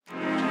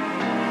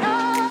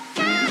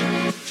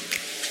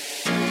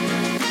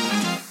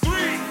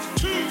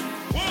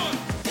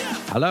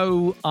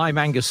Hello, I'm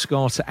Angus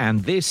Scott,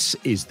 and this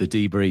is the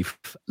Debrief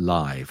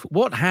Live.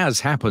 What has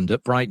happened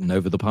at Brighton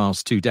over the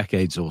past 2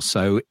 decades or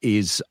so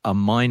is a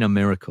minor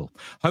miracle.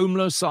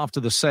 Homeless after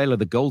the sale of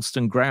the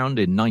Goldstone Ground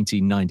in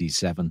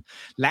 1997,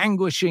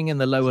 languishing in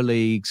the lower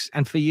leagues,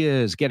 and for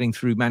years getting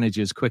through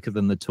managers quicker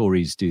than the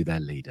Tories do their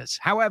leaders.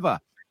 However,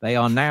 they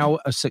are now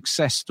a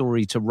success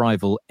story to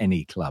rival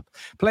any club,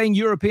 playing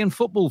European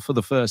football for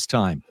the first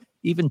time,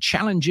 even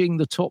challenging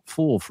the top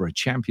 4 for a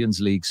Champions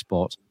League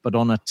spot, but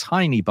on a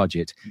tiny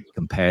budget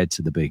compared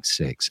to the Big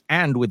Six,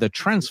 and with a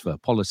transfer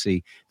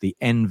policy the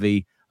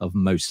envy of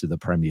most of the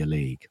Premier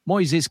League.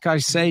 Moises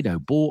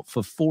Caicedo bought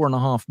for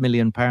 £4.5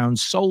 million,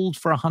 sold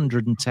for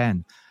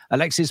 110.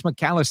 Alexis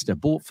McAllister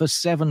bought for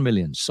 7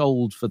 million,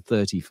 sold for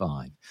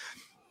 35.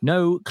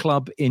 No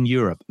club in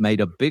Europe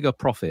made a bigger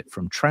profit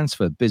from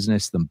transfer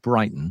business than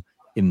Brighton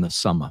in the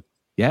summer.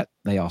 Yet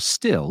they are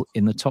still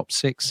in the top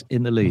 6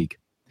 in the league.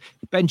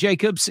 Ben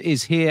Jacobs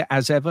is here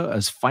as ever,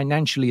 as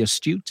financially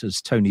astute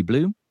as Tony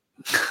Bloom.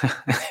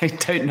 I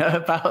don't know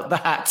about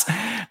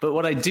that. But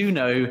what I do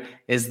know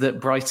is that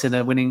Brighton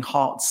are winning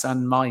hearts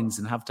and minds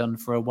and have done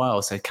for a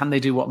while. So can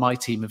they do what my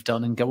team have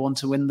done and go on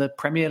to win the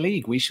Premier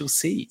League? We shall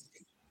see.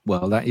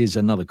 Well, that is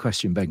another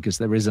question, Ben, because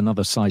there is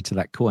another side to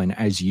that coin,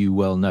 as you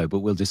well know,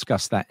 but we'll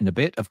discuss that in a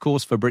bit. Of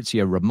course,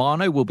 Fabrizio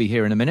Romano will be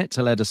here in a minute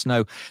to let us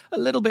know a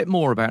little bit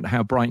more about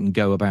how Brighton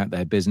go about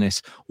their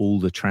business. All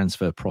the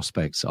transfer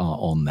prospects are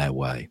on their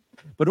way.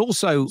 But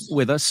also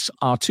with us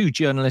are 2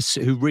 journalists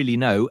who really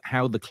know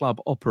how the club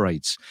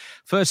operates.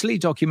 Firstly,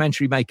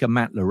 documentary maker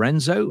Matt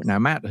Lorenzo. Now,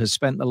 Matt has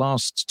spent the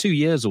last 2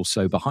 years or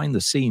so behind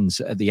the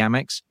scenes at the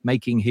Amex,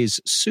 making his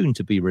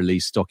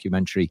soon-to-be-released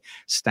documentary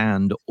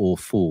Stand or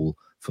Fall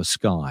for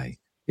Sky.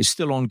 It's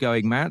still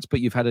ongoing, Matt,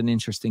 but you've had an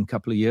interesting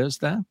couple of years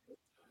there.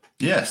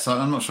 Yes,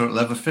 I'm not sure it'll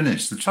ever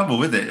finish. The trouble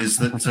with it is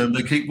that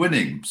they keep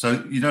winning,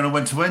 so you don't know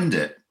when to end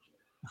it.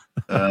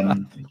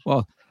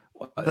 Well,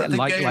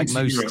 like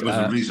most, it was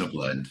a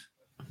reasonable end.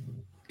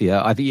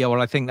 Yeah, I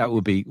think that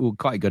would be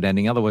quite a good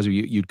ending. Otherwise,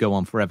 you'd go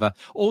on forever.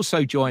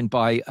 Also joined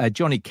by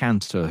Johnny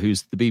Cantor,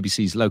 who's the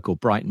BBC's local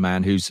Brighton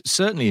man, who's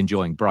certainly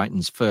enjoying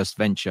Brighton's first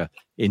venture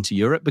into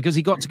Europe because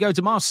he got to go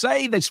to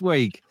Marseille this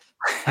week.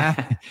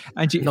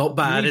 Not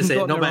bad, is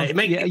it? Not bad.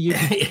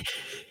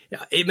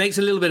 It makes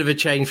a little bit of a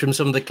change from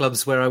some of the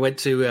clubs where I went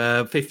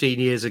to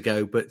 15 years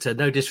ago, but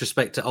no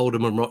disrespect to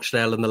Oldham and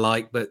Rochdale and the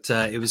like, but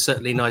it was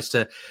certainly nice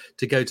to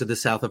go to the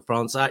south of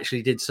France. I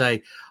actually did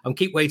say, I'm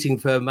keep waiting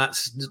for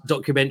Matt's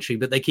documentary,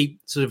 but they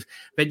keep sort of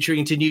venturing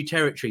into new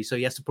territory, so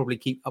he has to probably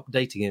keep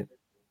updating it.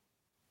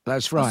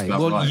 That's right.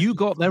 Right. You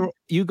got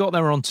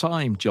there on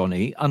time,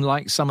 Johnny,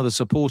 unlike some of the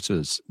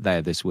supporters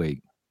there this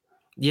week.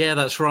 Yeah,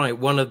 that's right.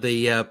 One of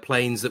the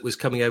planes that was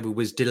coming over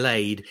was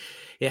delayed.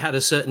 It had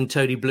a certain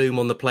Tony Bloom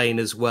on the plane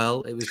as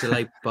well. It was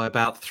delayed by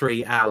about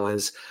 3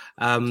 hours.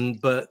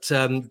 But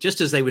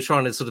just as they were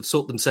trying to sort of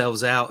sort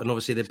themselves out, and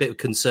obviously they're a bit of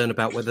concern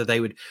about whether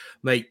they would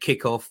make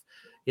kickoff,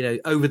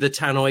 over the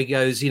tannoy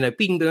goes,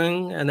 bing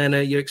bing, and then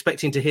you're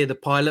expecting to hear the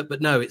pilot,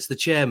 but no, it's the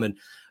chairman.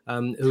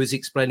 Who was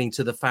explaining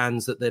to the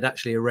fans that they'd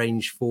actually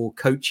arranged for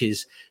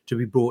coaches to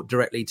be brought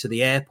directly to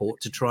the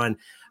airport to try and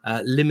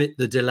limit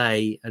the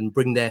delay and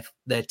bring their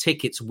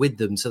tickets with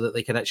them so that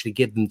they could actually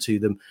give them to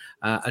them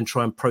and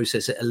try and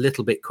process it a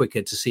little bit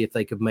quicker to see if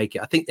they could make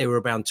it. I think they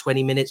were around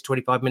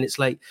 25 minutes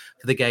late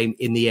for the game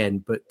in the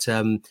end, but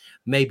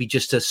maybe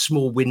just a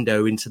small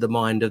window into the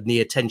mind and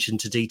the attention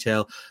to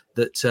detail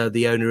that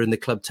the owner and the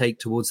club take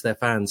towards their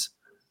fans.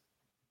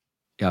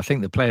 Yeah, I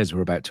think the players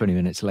were about 20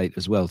 minutes late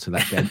as well to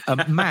that game.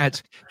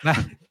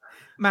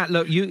 Matt,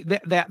 look,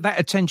 that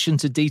attention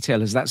to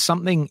detail, is that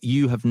something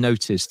you have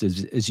noticed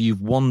as you've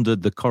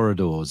wandered the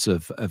corridors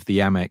of the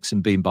Amex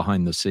and been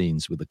behind the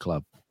scenes with the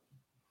club?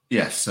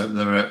 Yes, so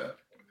they're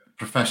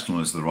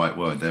professional is the right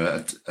word.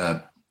 They're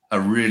a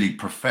really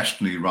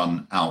professionally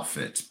run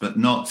outfit, but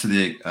not to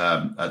the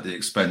at the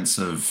expense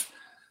of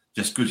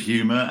just good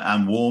humour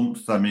and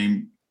warmth. I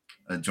mean,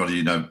 Johnny,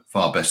 you know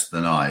far better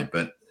than I,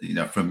 but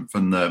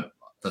from the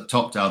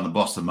top down, the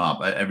bottom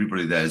up,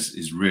 everybody there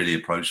is really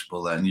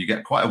approachable, and you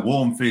get quite a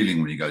warm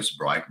feeling when you go to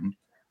Brighton.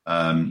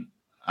 I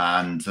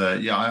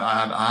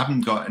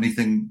haven't got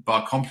anything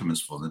but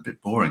compliments for them. A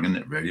bit boring, isn't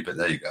it, really? But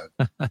there you go.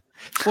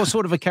 What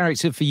sort of a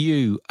character for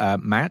you,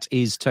 Matt,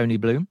 is Tony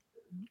Bloom?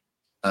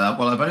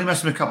 Well, I've only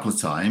met him a couple of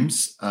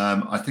times.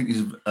 I think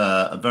he's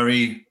a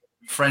very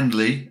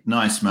friendly,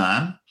 nice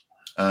man.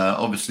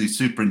 Obviously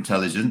super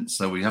intelligent,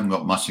 so we haven't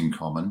got much in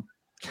common.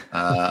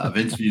 I've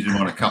interviewed him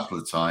on a couple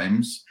of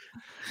times.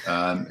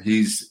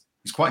 He's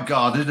quite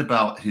guarded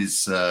about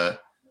his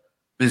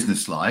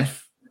business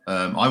life.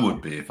 I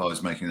would be if I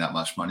was making that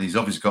much money. He's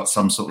obviously got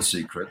some sort of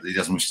secret that he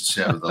doesn't wish to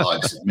share with the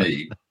likes of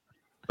me.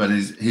 But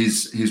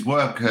his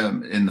work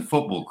in the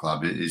football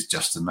club is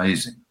just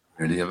amazing,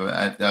 really.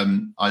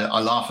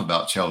 I laugh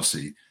about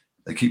Chelsea.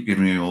 They keep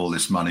giving him all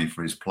this money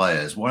for his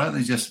players. Why don't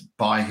they just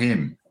buy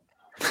him?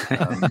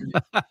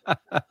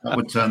 That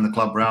would turn the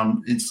club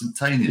round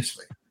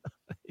instantaneously.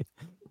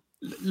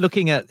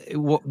 Looking at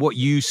what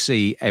you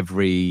see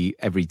every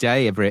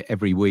day,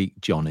 every week,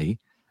 Johnny,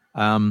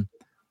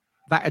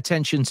 that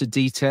attention to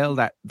detail,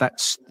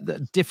 that's the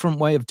different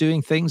way of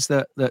doing things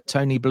that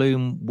Tony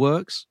Bloom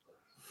works?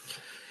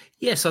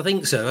 Yes, I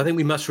think so. I think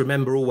we must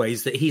remember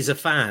always that he's a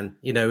fan,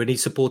 and he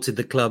supported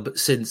the club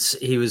since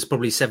he was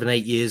probably 7,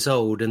 8 years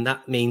old. And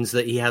that means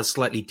that he has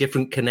slightly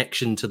different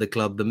connection to the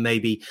club than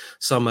maybe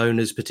some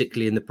owners,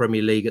 particularly in the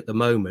Premier League at the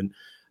moment.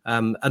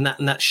 And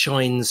that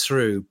shines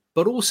through.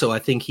 But also, I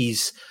think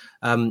he's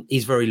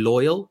very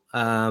loyal.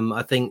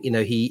 I think,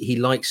 he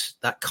likes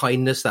that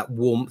kindness, that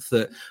warmth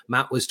that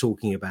Matt was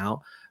talking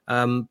about.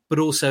 But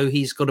also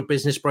he's got a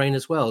business brain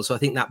as well. So I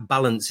think that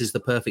balance is the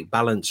perfect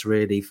balance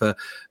really for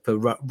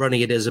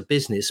running it as a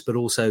business, but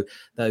also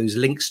those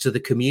links to the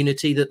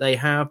community that they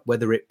have,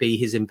 whether it be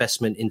his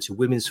investment into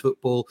women's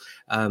football,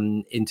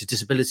 into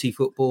disability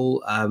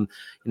football,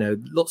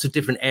 lots of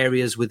different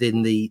areas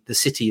within the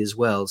city as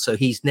well. So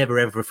he's never,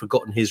 ever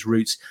forgotten his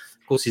roots.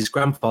 Of course, his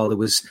grandfather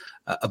was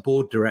a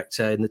board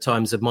director in the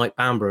times of Mike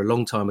Bamber a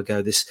long time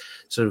ago, this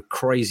sort of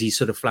crazy,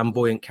 sort of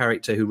flamboyant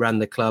character who ran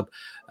the club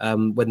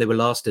when they were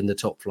last in the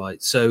top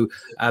flight. So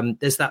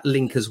there's that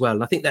link as well.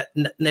 And I think that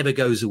never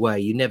goes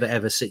away. You never,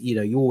 ever see,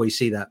 you always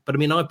see that. But I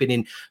mean, I've been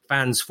in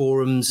fans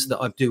forums that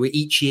I do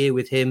each year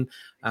with him.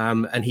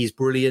 And he's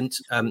brilliant.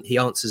 He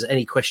answers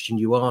any question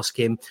you ask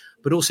him,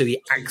 but also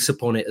he acts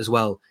upon it as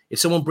well. If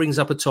someone brings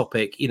up a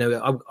topic,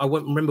 I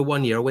won't remember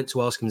one year I went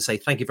to ask him and say,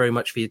 thank you very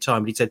much for your time.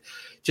 And he said,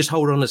 just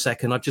hold on a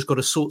second. I've just got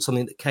to sort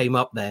something that came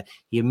up there.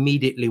 He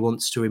immediately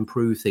wants to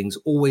improve things,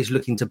 always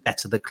looking to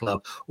better the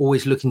club,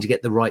 always looking to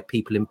get the right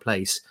people in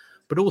place.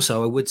 But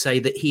also I would say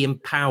that he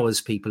empowers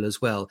people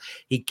as well.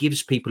 He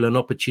gives people an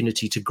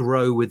opportunity to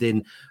grow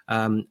within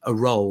a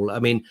role. I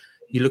mean,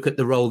 you look at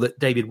the role that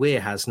David Weir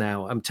has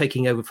now. I'm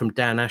taking over from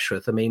Dan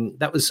Ashworth. I mean,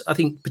 that was, I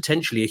think,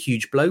 potentially a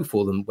huge blow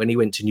for them when he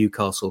went to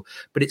Newcastle,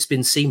 but it's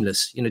been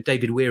seamless.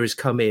 David Weir has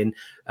come in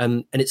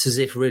and it's as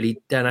if really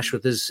Dan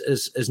Ashworth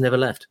has never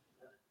left.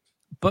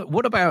 But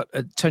what about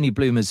Tony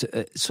Bloom as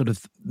sort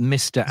of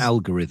Mr.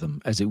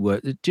 Algorithm, as it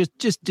were?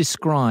 Just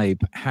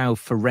describe how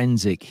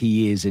forensic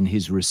he is in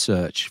his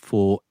research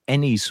for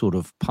any sort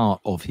of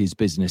part of his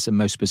business, and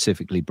most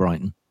specifically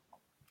Brighton.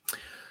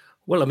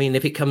 Well, I mean,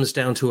 if it comes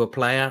down to a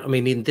player, I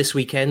mean, in this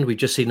weekend, we've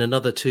just seen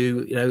another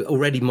two,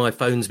 already my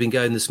phone's been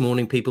going this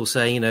morning, people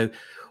saying,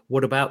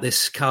 what about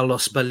this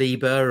Carlos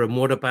Baliba and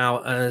what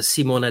about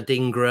Simon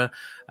Adingra?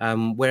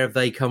 Where have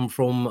they come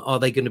from? Are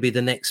they going to be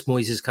the next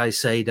Moises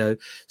Caicedo?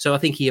 So I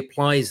think he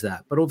applies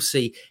that. But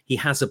obviously, he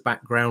has a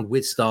background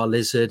with Star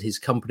Lizard, his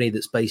company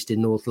that's based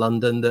in North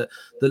London, that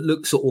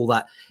looks at all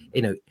that,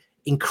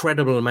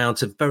 incredible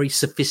amount of very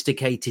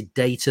sophisticated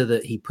data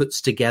that he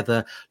puts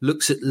together,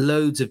 looks at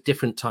loads of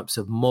different types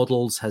of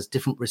models, has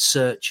different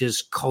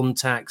researchers,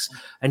 contacts,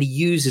 and he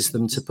uses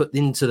them to put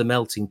into the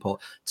melting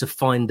pot to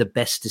find the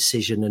best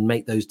decision and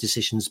make those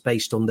decisions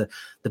based on the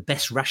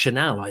best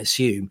rationale, I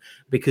assume,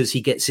 because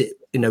he gets it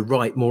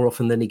right more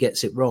often than he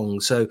gets it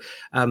wrong. So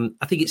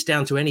I think it's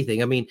down to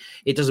anything. I mean,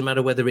 it doesn't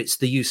matter whether it's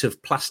the use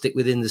of plastic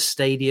within the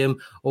stadium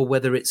or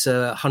whether it's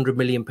 £100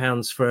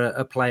 million for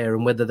a player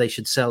and whether they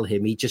should sell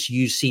him. He just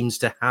seems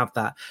to have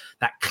that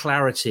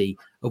clarity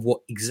of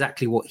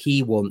exactly what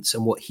he wants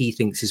and what he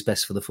thinks is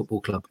best for the football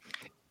club.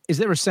 Is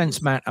there a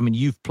sense, Matt? I mean,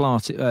 you've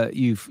plotted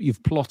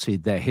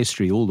their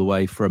history all the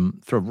way from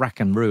rack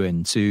and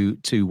ruin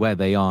to where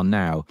they are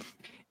now.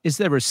 Is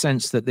there a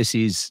sense that this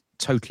is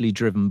totally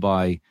driven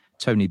by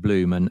Tony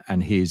Bloom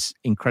and his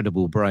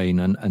incredible brain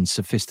and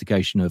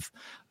sophistication of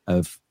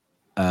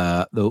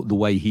the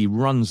way he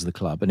runs the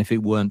club? And if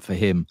it weren't for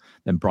him,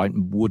 then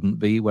Brighton wouldn't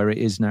be where it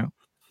is now.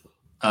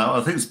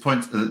 I think it's a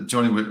point that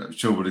Johnny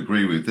would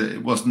agree with, that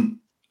it wasn't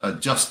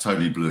just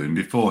Tony Bloom.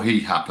 Before he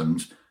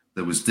happened,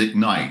 there was Dick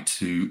Knight,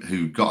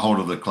 who got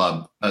hold of the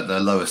club at their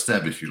lowest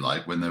ebb, if you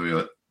like, when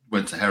they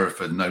went to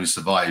Hereford and only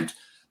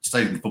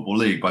stayed in the Football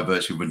League by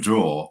virtue of a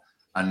draw.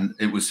 And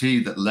it was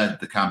he that led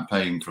the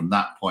campaign from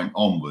that point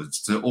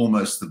onwards to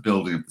almost the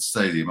building of the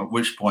stadium, at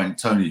which point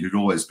Tony, who'd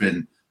always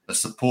been a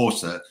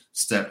supporter,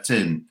 stepped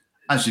in,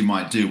 as you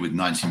might do with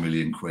 90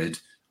 million quid,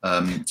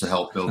 to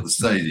help build the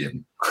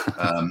stadium.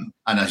 And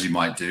as you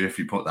might do if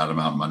you put that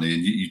amount of money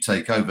and you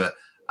take over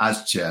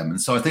as chairman.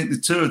 So I think the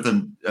two of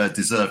them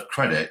deserve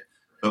credit.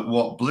 But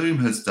what Bloom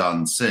has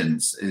done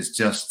since is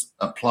just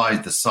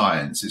applied the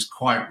science. It's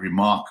quite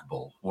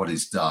remarkable what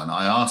he's done.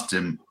 I asked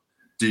him,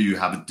 did you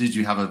have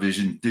a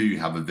vision? Do you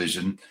have a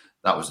vision?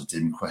 That was a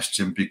dim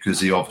question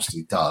because he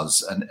obviously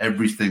does. And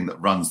everything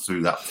that runs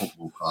through that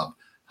football club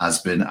has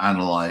been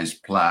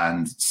analysed,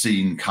 planned,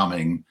 seen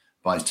coming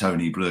by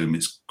Tony Bloom.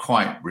 It's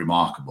quite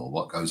remarkable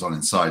what goes on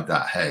inside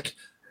that head.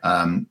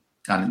 And,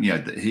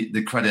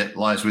 the credit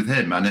lies with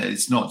him. And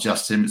it's not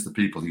just him, it's the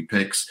people he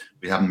picks.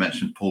 We haven't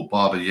mentioned Paul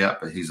Barber yet,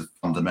 but he's a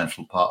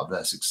fundamental part of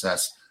their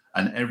success.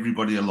 And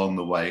everybody along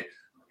the way,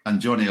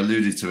 and Johnny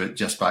alluded to it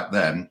just back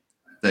then,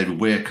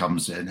 David Weir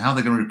comes in. How are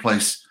they going to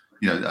replace,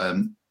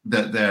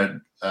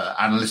 their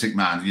analytic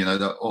man?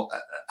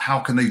 How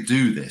can they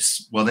do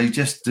this? Well, they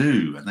just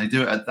do, and they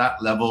do it at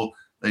that level.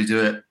 They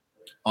do it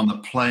on the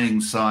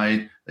playing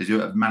side. They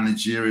do it at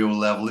managerial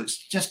level. It's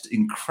just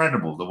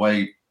incredible the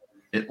way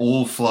it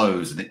all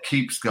flows and it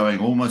keeps going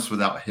almost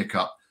without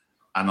hiccup.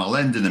 And I'll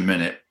end in a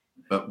minute.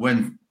 But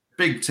when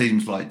big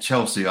teams like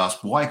Chelsea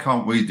ask, why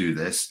can't we do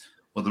this?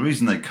 Well, the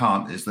reason they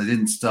can't is they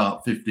didn't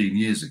start 15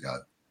 years ago.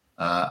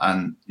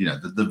 And,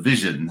 the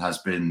vision has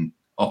been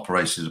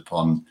operated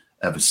upon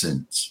ever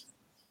since.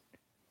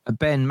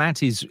 Ben,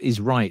 Matt is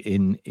right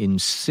in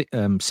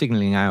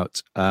signalling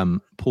out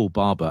Paul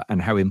Barber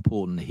and how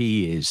important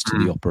he is to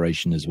the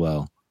operation as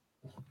well.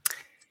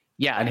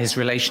 Yeah, and his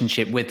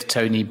relationship with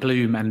Tony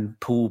Bloom, and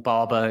Paul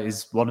Barber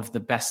is one of the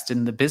best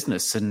in the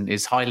business and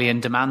is highly in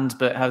demand,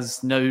 but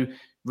has no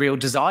real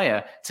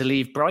desire to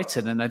leave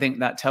Brighton. And I think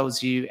that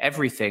tells you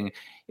everything.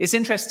 It's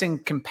interesting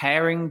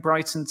comparing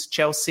Brighton to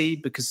Chelsea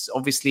because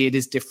obviously it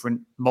is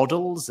different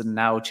models, and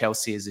now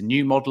Chelsea is a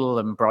new model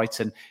and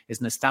Brighton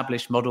is an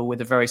established model with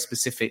a very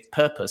specific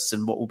purpose.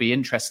 And what will be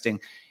interesting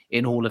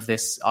in all of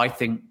this, I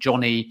think,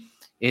 Johnny,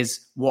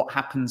 is what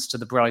happens to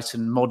the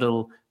Brighton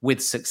model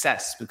with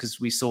success, because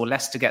we saw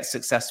Leicester get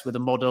success with a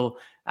model,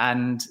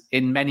 and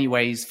in many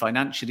ways,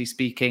 financially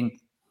speaking,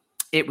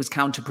 it was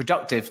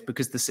counterproductive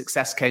because the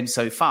success came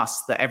so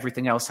fast that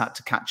everything else had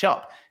to catch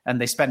up. And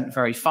they spent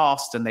very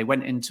fast and they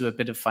went into a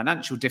bit of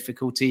financial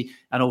difficulty.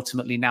 And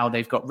ultimately now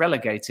they've got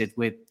relegated.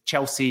 With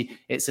Chelsea,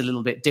 it's a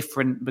little bit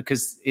different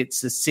because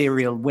it's a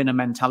serial winner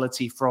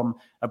mentality from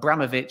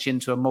Abramovich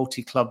into a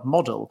multi-club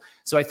model.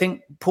 So I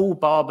think Paul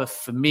Barber,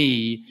 for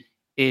me,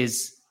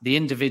 is the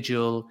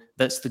individual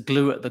that's the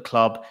glue at the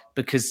club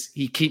because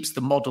he keeps the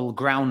model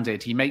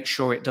grounded. He makes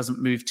sure it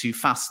doesn't move too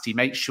fast. He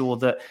makes sure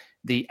that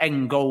the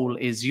end goal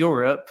is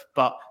Europe,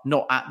 but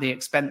not at the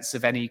expense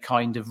of any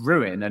kind of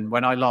ruin. And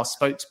when I last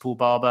spoke to Paul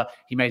Barber,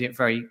 he made it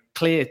very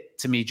clear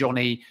to me,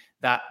 Johnny,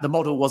 that the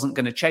model wasn't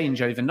going to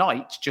change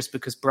overnight just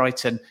because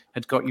Brighton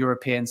had got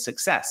European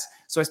success.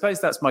 So I suppose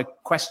that's my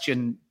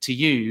question to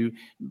you.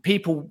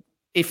 People,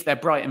 if they're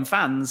Brighton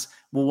fans,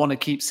 will want to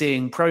keep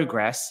seeing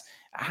progress.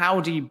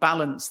 How do you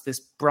balance this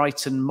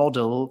Brighton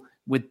model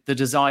with the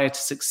desire to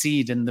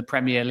succeed in the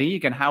Premier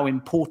League? And how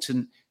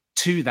important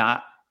to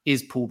that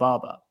is Paul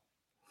Barber?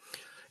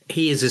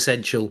 He is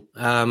essential.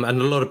 And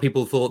a lot of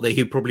people thought that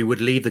he probably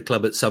would leave the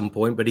club at some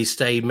point, but he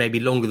stayed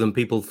maybe longer than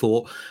people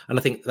thought. And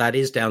I think that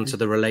is down to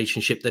the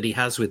relationship that he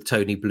has with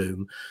Tony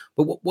Bloom.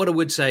 But what I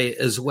would say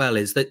as well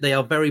is that they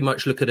are very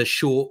much look at a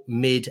short,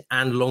 mid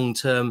and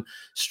long-term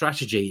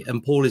strategy.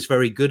 And Paul is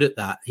very good at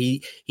that.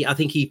 I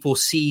think he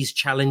foresees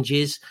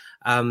challenges.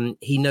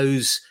 He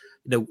knows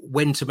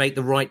when to make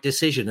the right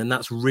decision. And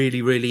that's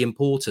really, really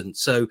important.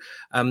 So,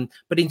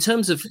 but in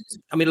terms of,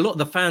 a lot of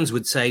the fans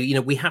would say,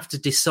 we have to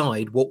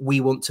decide what we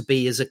want to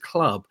be as a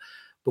club.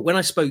 But when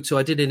I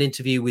did an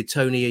interview with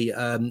Tony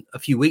a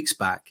few weeks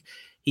back,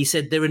 he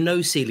said there are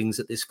no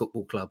ceilings at this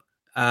football club.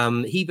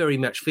 He very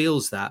much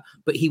feels that,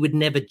 but he would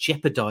never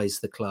jeopardize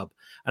the club.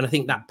 And I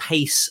think that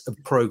pace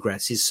of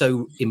progress is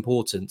so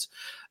important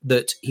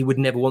that he would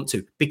never want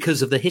to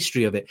because of the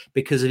history of it,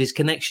 because of his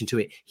connection to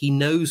it. He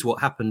knows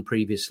what happened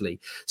previously.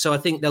 So I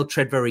think they'll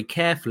tread very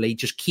carefully,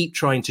 just keep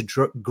trying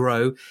to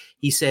grow.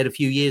 He said a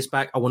few years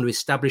back, I want to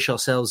establish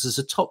ourselves as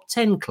a top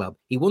 10 club.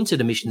 He wanted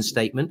a mission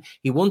statement.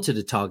 He wanted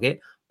a target.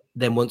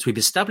 Then once we've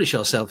established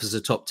ourselves as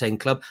a top 10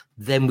 club,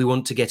 then we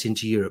want to get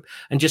into Europe.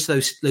 And just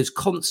those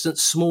constant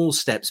small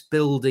steps,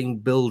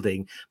 building.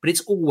 But it's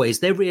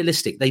always, they're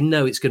realistic. They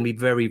know it's going to be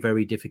very,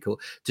 very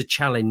difficult to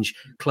challenge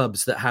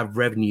clubs that have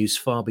revenues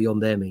far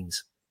beyond their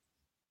means.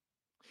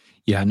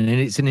 Yeah, and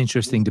it's an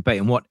interesting debate.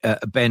 And what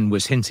Ben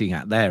was hinting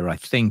at there, I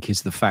think,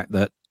 is the fact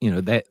that,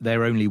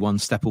 they're only one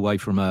step away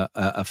from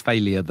a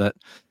failure that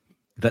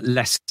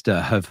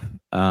Leicester have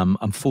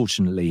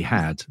unfortunately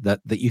had, that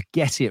you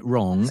get it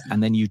wrong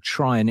and then you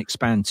try and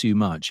expand too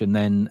much and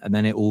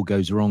then it all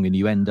goes wrong and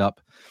you end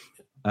up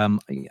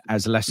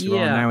as Leicester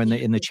are now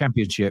in the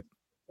Championship.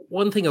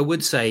 One thing I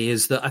would say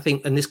is that I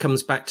think, and this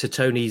comes back to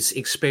Tony's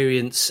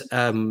experience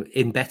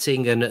in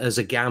betting and as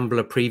a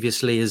gambler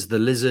previously as the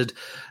Lizard,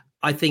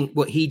 I think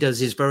what he does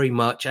is very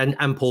much,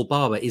 and Paul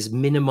Barber, is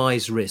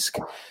minimize risk.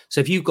 So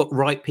if you've got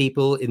right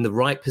people in the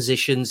right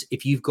positions,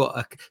 if you've got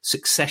a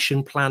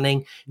succession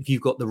planning, if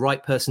you've got the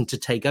right person to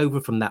take over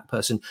from that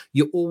person,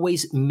 you're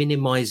always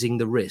minimizing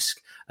the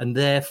risk. And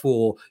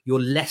therefore, you're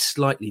less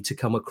likely to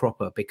come a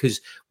cropper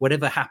because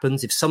whatever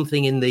happens, if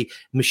something in the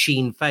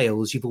machine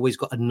fails, you've always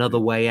got another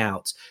way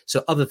out.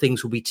 So other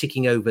things will be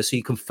ticking over so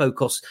you can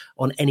focus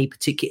on any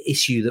particular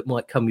issue that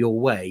might come your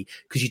way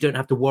because you don't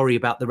have to worry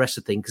about the rest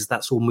of things because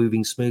that's all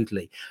moving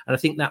smoothly. And I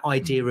think that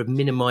idea of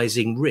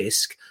minimizing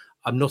risk,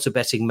 I'm not a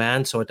betting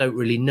man, so I don't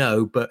really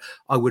know, but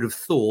I would have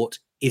thought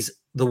is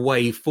the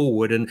way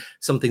forward and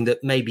something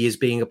that maybe is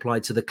being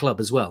applied to the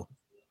club as well.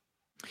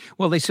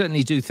 Well, they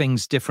certainly do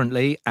things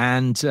differently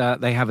and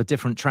they have a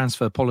different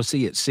transfer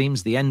policy. It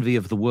seems the envy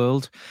of the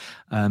world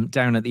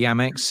down at the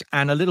Amex.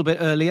 And a little bit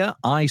earlier,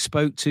 I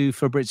spoke to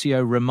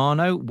Fabrizio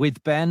Romano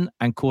with Ben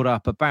and caught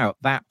up about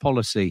that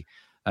policy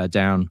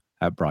down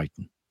at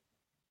Brighton.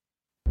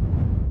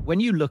 When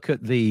you look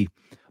at the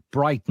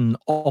Brighton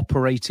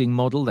operating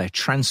model, their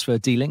transfer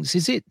dealings,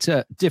 is it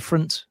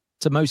different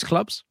to most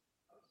clubs?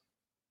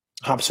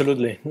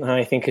 Absolutely.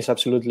 I think it's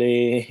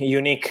absolutely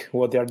unique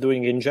what they are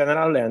doing in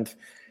general, and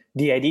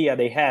the idea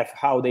they have,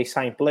 how they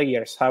sign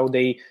players, how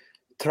they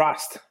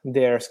trust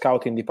their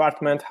scouting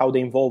department, how they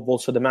involve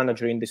also the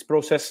manager in this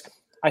process.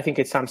 I think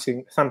it's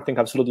something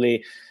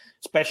absolutely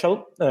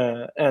special.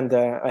 And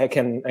I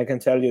can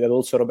tell you that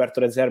also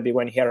Roberto De Zerbi,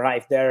 when he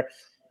arrived there,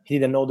 he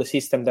didn't know the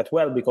system that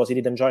well because he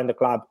didn't join the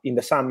club in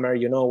the summer.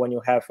 You know, when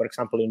you have, for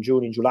example, in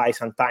June, in July,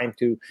 some time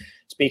to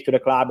speak to the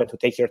club and to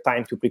take your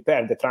time to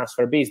prepare the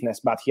transfer business.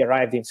 But he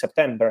arrived in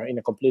September in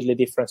a completely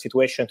different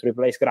situation to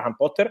replace Graham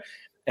Potter.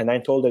 And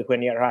I'm told that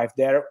when he arrived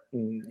there,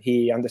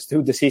 he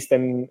understood the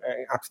system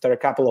after a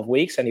couple of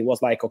weeks. And he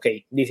was like,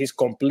 okay, this is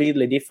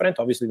completely different,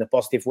 obviously in a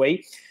positive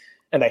way.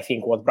 And I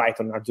think what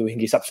Brighton are doing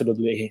is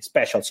absolutely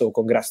special. So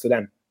congrats to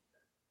them.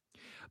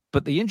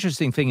 But the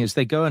interesting thing is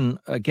they go and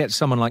get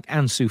someone like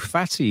Ansu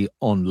Fati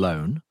on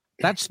loan.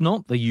 That's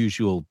not the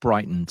usual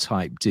Brighton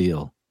type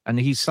deal. And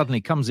he suddenly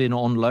comes in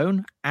on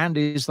loan and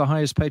is the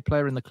highest paid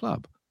player in the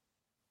club.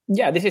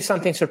 Yeah, this is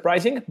something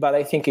surprising, but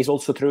I think it's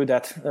also true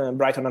that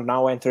Brighton are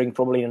now entering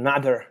probably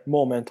another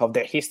moment of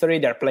their history.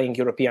 They're playing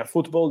European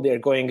football. They're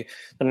going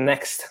the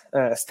next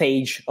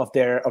stage of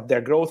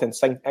their growth. And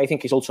so I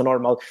think it's also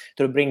normal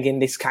to bring in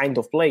this kind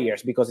of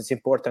players because it's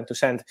important to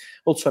send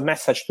also a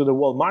message to the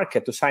world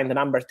market. To sign the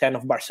number 10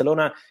 of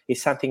Barcelona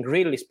is something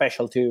really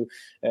special to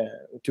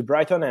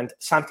Brighton and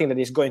something that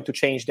is going to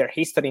change their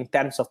history in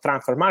terms of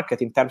transfer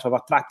market, in terms of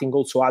attracting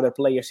also other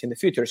players in the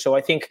future. So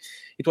I think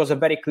it was a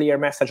very clear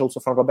message also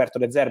from Roberto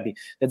De Zerbi.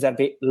 De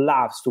Zerbi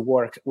loves to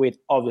work with,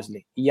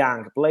 obviously,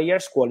 young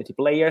players, quality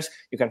players.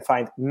 You can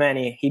find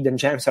many hidden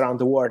gems around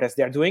the world as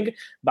they're doing.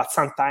 But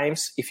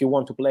sometimes, if you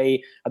want to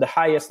play at the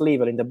highest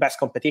level in the best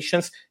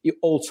competitions, you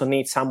also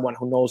need someone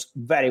who knows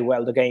very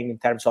well the game in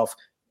terms of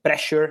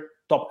pressure,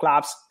 top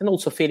clubs, and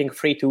also feeling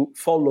free to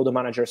follow the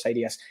manager's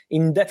ideas.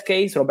 In that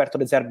case, Roberto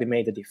De Zerbi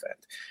made the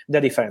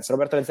difference.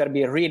 Roberto De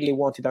Zerbi really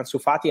wanted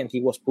Ansu Fati, and he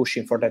was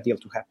pushing for that deal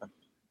to happen.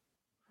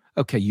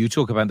 Okay, you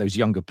talk about those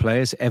younger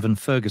players. Evan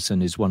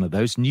Ferguson is one of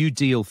those. New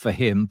deal for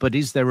him, but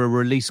is there a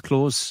release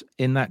clause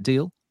in that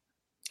deal?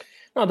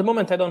 No, at the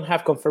moment I don't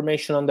have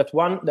confirmation on that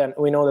one. Then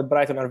we know that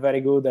Brighton are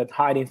very good at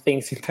hiding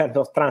things in terms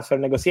of transfer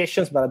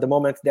negotiations, but at the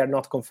moment they're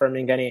not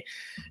confirming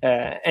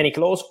any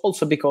clause.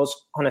 Also because,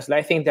 honestly,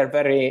 I think they're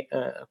very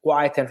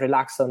quiet and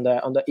relaxed on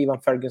the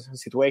Evan Ferguson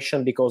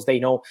situation because they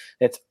know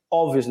that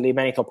obviously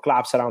many top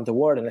clubs around the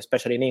world and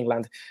especially in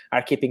England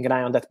are keeping an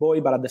eye on that boy,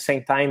 but at the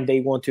same time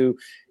they want to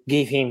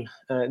give him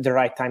the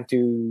right time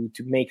to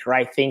make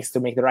right things, to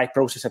make the right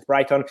process at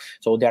Brighton.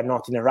 So they're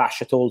not in a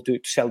rush at all to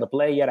sell the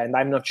player. And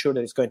I'm not sure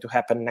that it's going to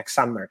happen next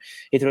summer.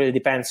 It really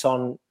depends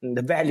on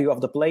the value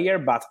of the player.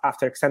 But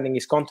after extending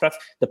his contract,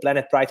 the plan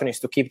at Brighton is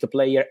to keep the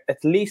player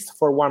at least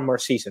for one more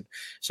season.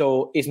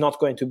 So it's not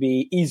going to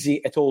be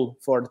easy at all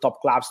for the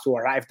top clubs to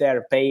arrive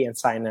there, pay and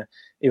sign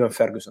Evan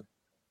Ferguson.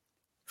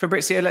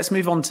 Fabrizio, let's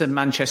move on to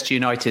Manchester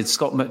United.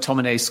 Scott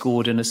McTominay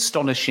scored an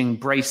astonishing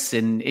brace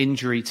in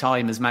injury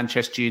time as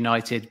Manchester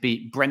United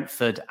beat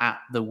Brentford at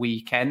the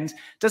weekend.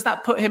 Does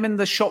that put him in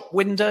the shop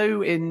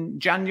window in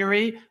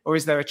January, or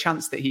is there a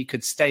chance that he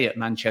could stay at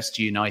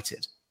Manchester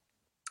United?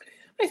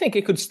 I think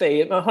it could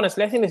stay.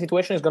 Honestly, I think the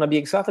situation is going to be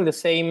exactly the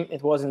same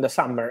it was in the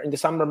summer. In the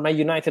summer, Man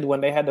United, when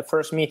they had the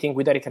first meeting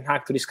with Erik ten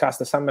Hag to discuss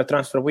the summer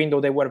transfer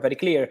window, they were very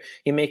clear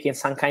in making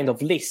some kind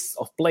of list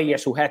of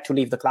players who had to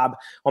leave the club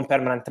on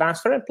permanent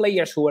transfer and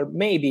players who were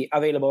maybe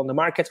available on the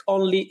market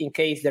only in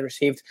case they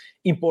received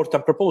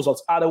important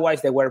proposals.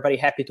 Otherwise, they were very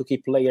happy to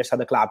keep players at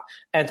the club.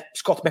 And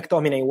Scott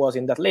McTominay was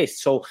in that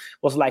list. So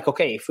it was like,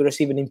 okay, if we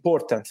receive an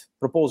important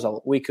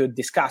proposal, we could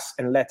discuss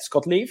and let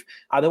Scott leave.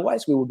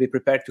 Otherwise, we would be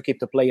prepared to keep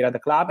the player at the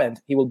club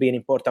and he will be an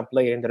important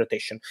player in the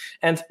rotation.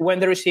 And when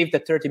they received the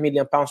 £30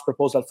 million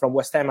proposal from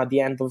West Ham at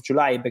the end of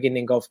July,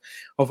 beginning of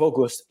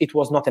August, it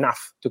was not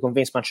enough to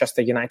convince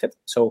Manchester United.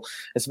 So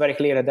it's very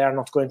clear that they are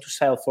not going to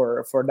sell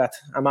for that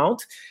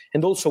amount.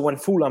 And also when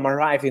Fulham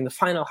arrived in the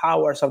final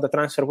hours of the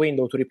transfer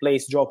window to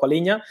replace Joe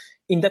Palhinha,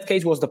 in that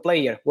case was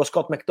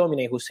Scott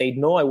McTominay who said,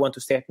 no, I want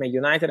to stay at Man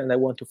United and I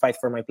want to fight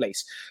for my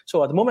place.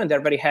 So at the moment,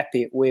 they're very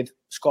happy with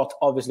Scott,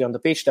 obviously on the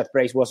pitch. That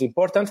praise was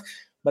important.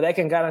 But I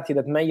can guarantee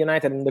that Man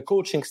United and the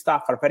coaching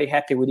staff are very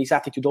happy with his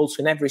attitude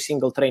also in every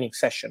single training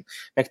session.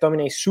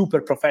 McTominay is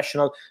super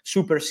professional,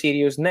 super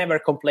serious, never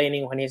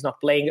complaining when he's not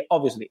playing.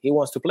 Obviously, he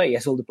wants to play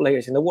as all the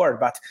players in the world,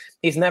 but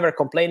he's never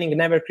complaining,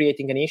 never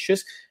creating any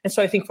issues. And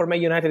so I think for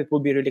Man United, it will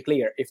be really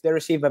clear. If they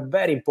receive a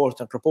very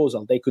important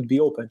proposal, they could be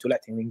open to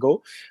letting him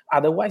go.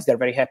 Otherwise, they're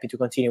very happy to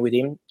continue with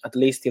him, at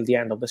least till the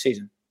end of the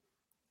season.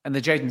 And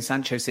the Jadon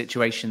Sancho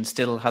situation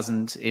still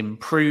hasn't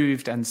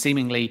improved, and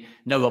seemingly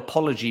no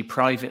apology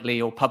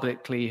privately or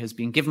publicly has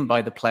been given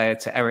by the player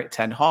to Erik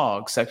ten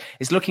Hag. So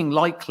it's looking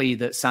likely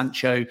that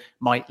Sancho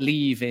might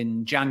leave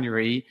in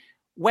January.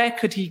 Where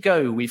could he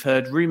go? We've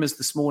heard rumours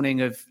this morning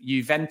of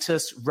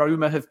Juventus.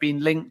 Roma have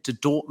been linked. A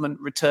Dortmund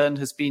return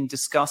has been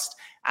discussed.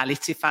 Al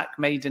Ittifaq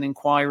made an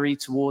inquiry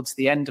towards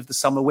the end of the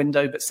summer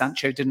window, but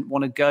Sancho didn't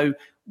want to go.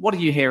 What are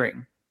you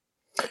hearing?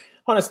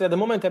 Honestly, at the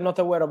moment, I'm not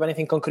aware of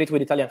anything concrete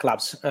with Italian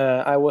clubs.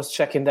 I was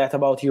checking that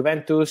about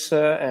Juventus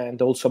and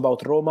also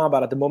about Roma,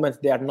 but at the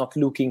moment, they are not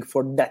looking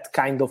for that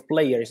kind of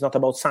player. It's not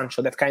about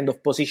Sancho, that kind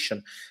of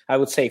position, I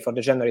would say, for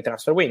the January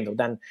transfer window.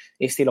 Then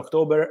it's still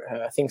October.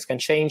 Things can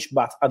change,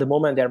 but at the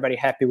moment, they're very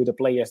happy with the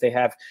players they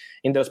have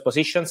in those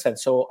positions. And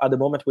so at the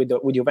moment, with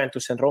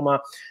Juventus and Roma,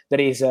 there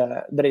is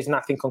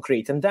nothing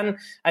concrete. And then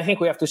I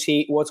think we have to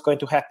see what's going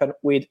to happen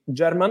with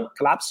German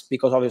clubs,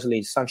 because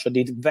obviously Sancho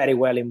did very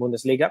well in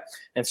Bundesliga.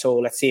 And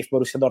so let's see if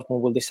Borussia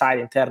Dortmund will decide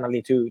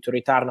internally to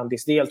return on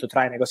this deal, to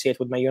try and negotiate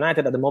with Man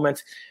United. At the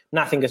moment,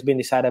 nothing has been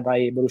decided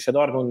by Borussia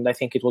Dortmund. I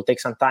think it will take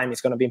some time. It's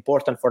going to be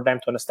important for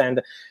them to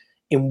understand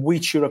in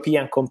which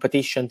European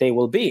competition they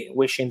will be,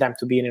 wishing them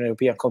to be in a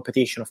European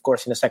competition, of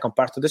course, in the second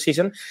part of the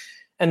season.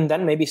 And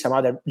then maybe some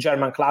other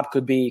German club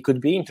could be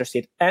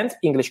interested, and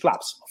English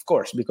clubs, of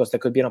course, because there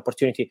could be an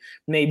opportunity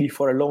maybe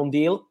for a loan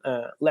deal.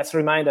 Let's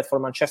remind that for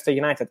Manchester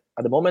United,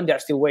 at the moment, they're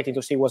still waiting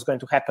to see what's going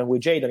to happen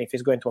with Jadon, if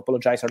he's going to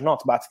apologize or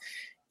not. But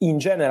in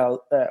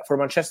general, for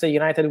Manchester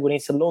United, when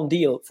it's a loan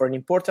deal for an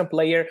important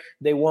player,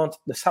 they want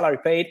the salary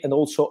paid and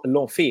also a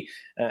loan fee.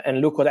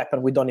 And look what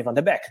happened with Donny van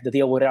de Beek. The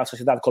deal with Real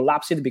Sociedad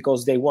collapsed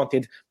because they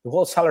wanted the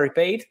whole salary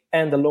paid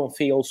and the loan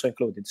fee also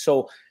included.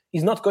 So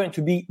it's not going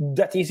to be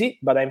that easy,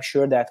 but I'm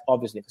sure that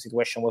obviously if the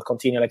situation will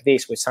continue like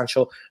this with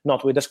Sancho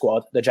not with the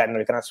squad, the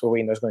January transfer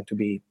window is going to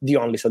be the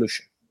only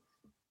solution.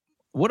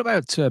 What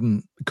about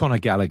Conor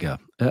Gallagher?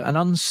 An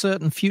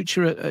uncertain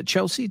future at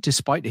Chelsea,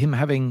 despite him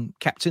having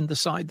captained the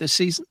side this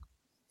season?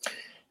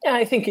 Yeah,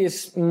 I think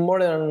it's more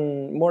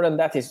than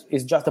that.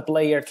 Is just a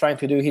player trying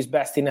to do his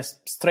best in a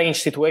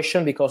strange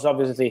situation, because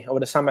obviously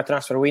over the summer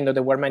transfer window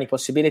there were many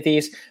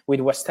possibilities with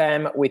West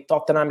Ham, with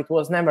Tottenham. It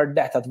was never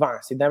that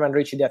advanced. It never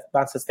reached the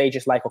advanced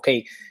stages like,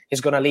 okay,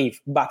 he's going to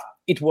leave. But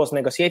it was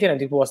negotiated and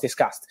it was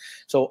discussed.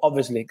 So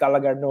obviously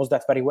Gallagher knows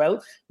that very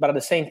well. But at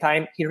the same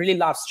time, he really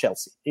loves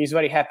Chelsea. He's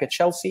very happy at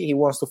Chelsea. He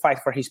wants to fight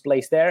for his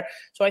place there.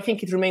 So I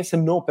think it remains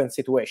an open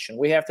situation.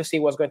 We have to see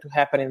what's going to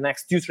happen in the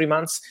next 2-3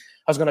 months.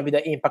 How's going to be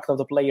the impact of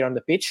the player on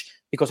the pitch,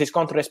 because his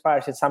contract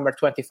expires in summer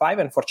 25.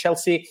 And for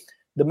Chelsea,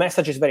 the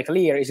message is very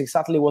clear. It's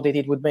exactly what they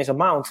did with Mason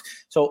Mount.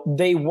 So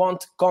they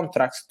want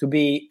contracts to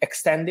be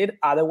extended.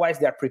 Otherwise,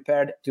 they are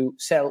prepared to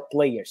sell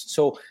players.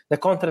 So the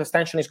contract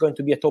extension is going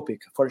to be a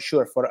topic for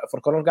sure for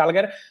Conor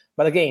Gallagher.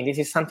 But again, this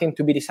is something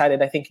to be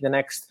decided, I think, in the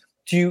next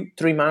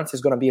 2-3 months.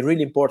 Is going to be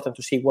really important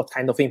to see what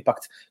kind of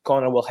impact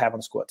Conor will have on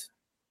the squad.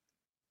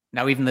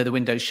 Now, even though the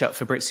window's shut,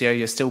 Fabrizio,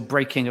 you're still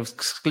breaking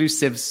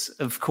exclusives,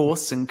 of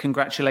course, and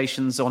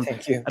congratulations on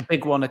a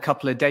big one a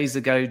couple of days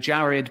ago.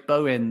 Jared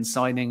Bowen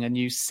signing a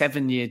new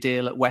 7-year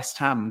deal at West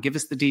Ham. Give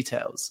us the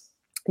details.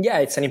 Yeah,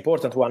 it's an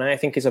important one. I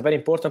think it's a very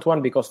important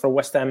one because for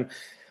West Ham,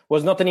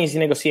 was not an easy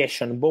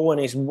negotiation. Bowen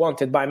is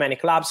wanted by many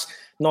clubs,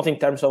 not in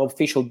terms of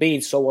official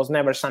bids, so was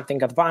never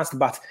something advanced,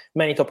 but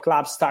many top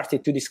clubs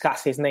started to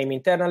discuss his name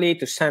internally,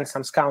 to send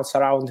some scouts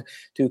around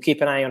to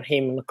keep an eye on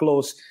him in a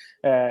close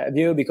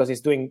view, because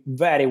he's doing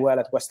very well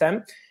at West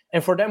Ham.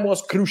 And for them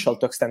was crucial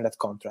to extend that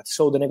contract.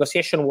 So the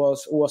negotiation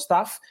was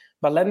tough,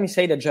 but let me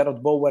say that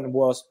Jared Bowen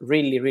was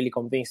really, really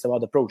convinced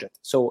about the project.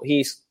 So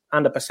he's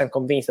 100%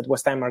 convinced that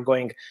West Ham are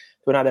going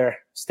to another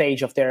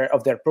stage of their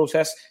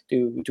process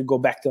to go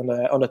back to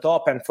on the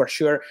top. And for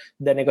sure,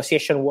 the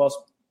negotiation was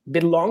a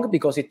bit long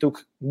because it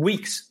took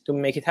weeks to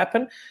make it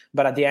happen.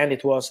 But at the end,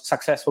 it was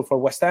successful for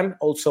West Ham.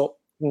 Also,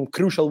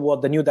 crucial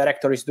what the new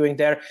director is doing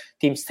there,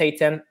 Tim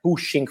Staten,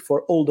 pushing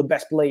for all the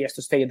best players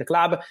to stay at the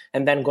club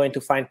and then going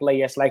to find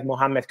players like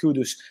Mohamed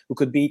Kudus, who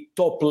could be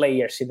top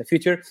players in the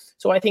future.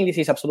 So I think this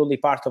is absolutely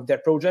part of their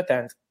project.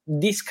 And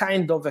these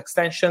kind of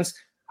extensions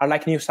are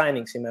like new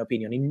signings, in my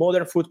opinion. In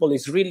modern football,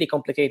 it's really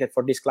complicated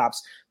for these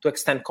clubs to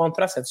extend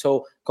contracts. And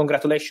so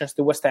congratulations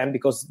to West Ham,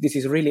 because this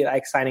is really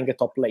like signing a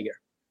top player.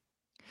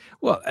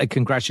 Well,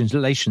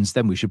 congratulations,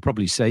 then we should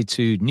probably say,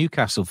 to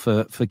Newcastle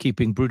for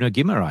keeping Bruno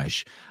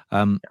Guimaraes.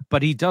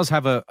 But he does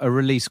have a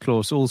release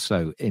clause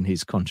also in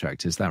his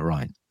contract. Is that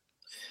right?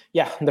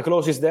 Yeah, the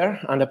clause is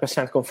there,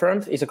 100%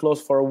 confirmed. It's a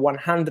clause for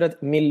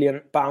 £100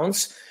 million.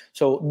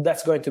 So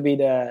that's going to be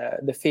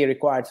the fee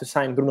required to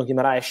sign Bruno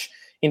Guimaraes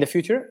in the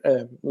future.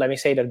 Let me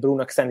say that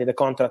Bruno extended the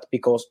contract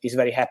because he's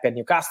very happy at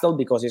Newcastle,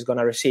 because he's going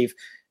to receive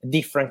a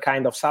different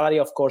kind of salary.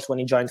 Of course, when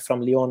he joined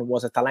from Lyon,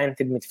 was a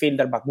talented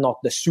midfielder, but not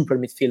the super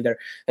midfielder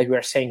that we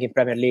are saying in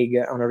Premier League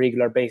on a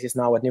regular basis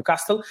now at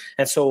Newcastle.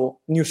 And so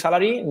new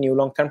salary, new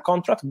long-term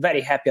contract,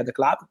 very happy at the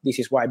club. This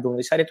is why Bruno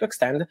decided to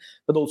extend,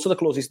 but also the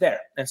clause is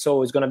there. And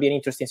so it's going to be an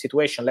interesting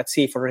situation. Let's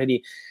see if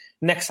already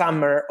next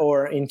summer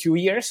or in 2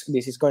 years,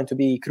 this is going to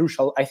be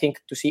crucial, I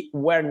think, to see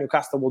where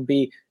Newcastle will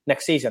be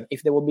next season.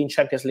 If they will be in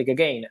Champions League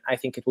again, I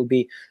think it will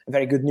be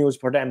very good news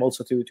for them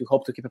also to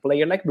hope to keep a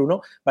player like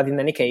Bruno. But in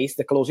any case,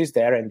 the clause is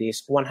there and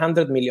is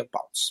 £100 million.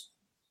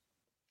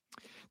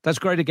 That's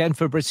great again,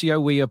 Fabrizio.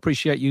 We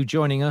appreciate you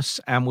joining us,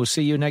 and we'll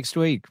see you next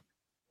week.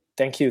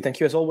 Thank you. Thank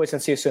you as always,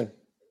 and see you soon.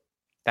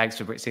 Thanks,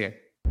 Fabrizio.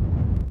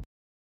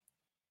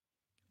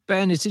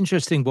 Ben, it's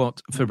interesting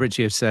what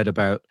Fabrizio said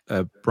about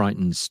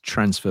Brighton's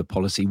transfer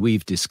policy.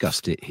 We've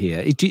discussed it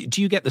here.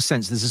 Do you get the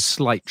sense there's a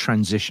slight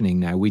transitioning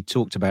now? We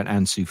talked about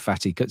Ansu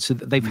Fati, so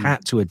they've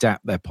had to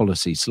adapt their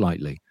policy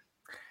slightly.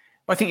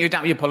 I think you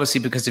adapt your policy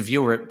because of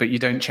Europe, but you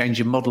don't change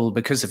your model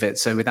because of it.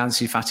 So with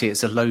Ansu Fati,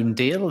 it's a loan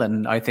deal.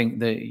 And I think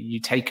that you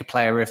take a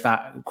player of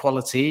that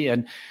quality,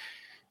 and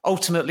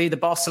ultimately the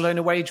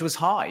Barcelona wage was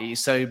high.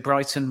 So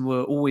Brighton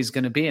were always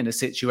going to be in a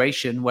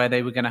situation where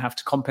they were going to have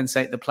to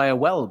compensate the player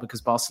well,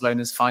 because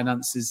Barcelona's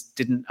finances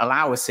didn't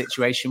allow a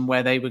situation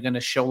where they were going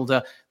to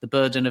shoulder the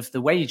burden of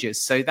the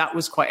wages. So that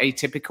was quite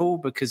atypical,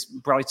 because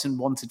Brighton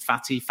wanted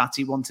Fati,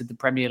 Fati wanted the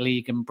Premier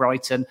League and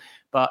Brighton.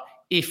 But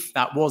if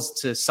that was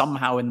to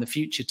somehow in the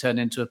future turn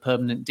into a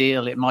permanent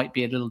deal, it might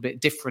be a little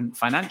bit different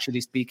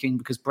financially speaking,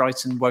 because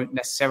Brighton won't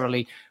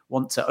necessarily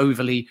want to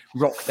overly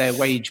rock their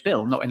wage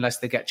bill, not unless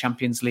they get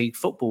Champions League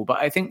football. But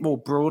I think more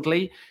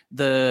broadly,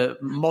 the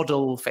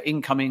model for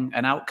incoming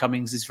and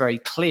outcomings is very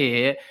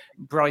clear.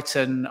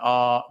 Brighton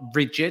are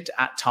rigid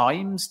at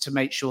times to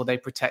make sure they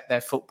protect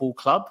their football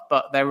club,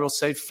 but they're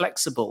also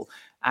flexible.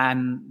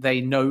 And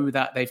they know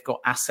that they've got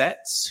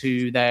assets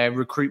who their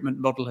recruitment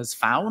model has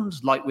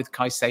found, like with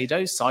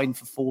Caicedo, signed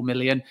for 4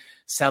 million,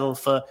 sell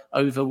for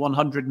over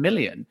 100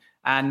 million.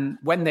 And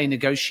when they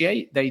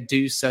negotiate, they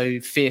do so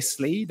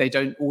fiercely. They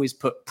don't always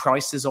put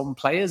prices on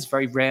players.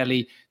 Very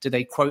rarely do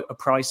they quote a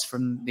price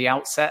from the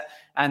outset.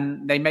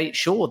 And they make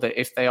sure that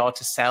if they are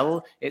to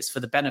sell, it's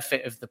for the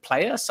benefit of the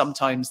player.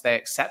 Sometimes they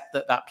accept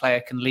that that player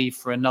can leave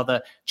for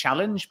another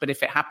challenge. But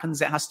if it happens,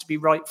 it has to be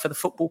right for the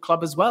football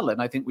club as well.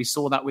 And I think we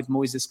saw that with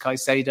Moises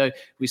Caicedo.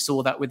 We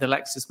saw that with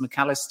Alexis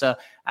McAllister.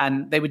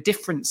 And they were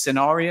different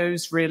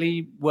scenarios,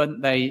 really,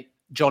 weren't they,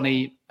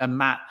 Johnny and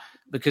Matt?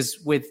 Because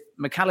with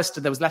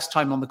McAllister, there was less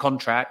time on the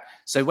contract.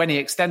 So when he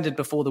extended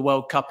before the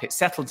World Cup, it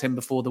settled him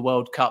before the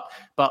World Cup.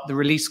 But the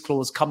release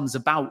clause comes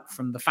about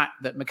from the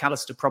fact that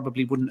McAllister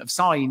probably wouldn't have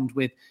signed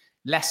with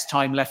less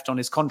time left on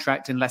his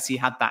contract unless he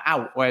had that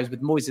out. Whereas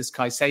with Moises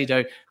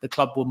Caicedo, the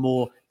club were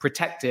more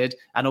protected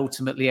and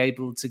ultimately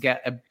able to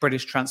get a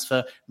British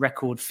transfer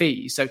record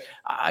fee. So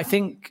I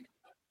think,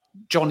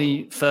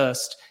 Johnny,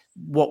 first,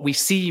 what we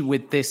see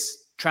with this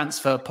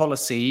transfer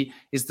policy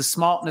is the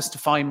smartness to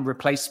find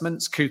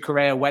replacements.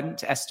 Cucurella went,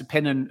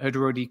 Estupiñán had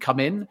already come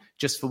in,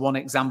 just for one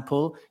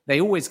example. They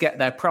always get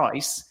their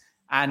price,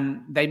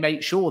 and they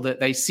make sure that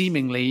they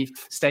seemingly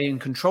stay in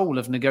control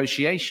of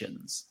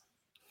negotiations.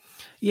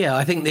 Yeah,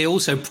 I think they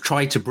also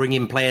try to bring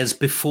in players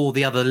before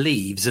the other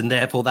leaves, and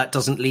therefore that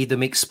doesn't leave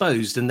them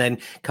exposed, and then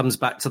comes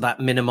back to that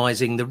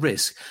minimising the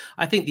risk.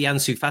 I think the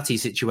Ansu Fati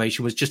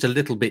situation was just a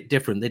little bit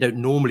different. They don't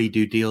normally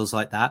do deals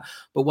like that.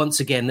 But once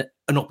again,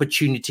 an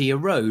opportunity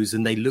arose,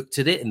 and they looked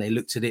at it, and they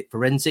looked at it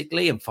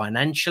forensically and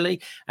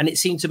financially, and it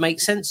seemed to make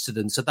sense to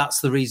them. So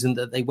that's the reason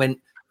that they went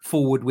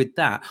forward with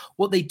that.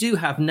 What they do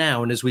have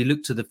now, and as we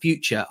look to the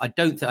future, I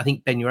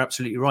think, Ben, you're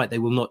absolutely right. They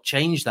will not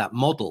change that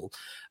model.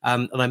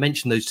 And I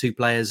mentioned those two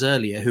players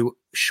earlier who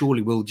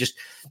surely will just,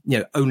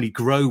 only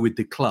grow with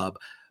the club.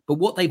 But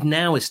what they've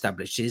now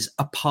established is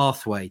a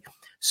pathway.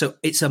 So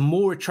it's a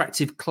more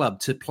attractive club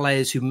to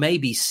players who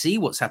maybe see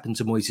what's happened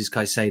to Moises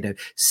Caicedo,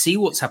 see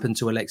what's happened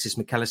to Alexis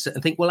McAllister,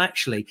 and think, well,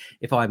 actually,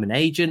 if I'm an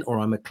agent or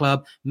I'm a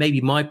club,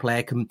 maybe my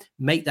player can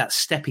make that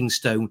stepping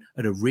stone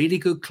at a really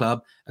good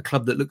club, a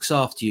club that looks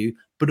after you,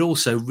 but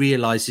also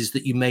realises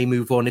that you may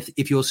move on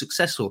if you're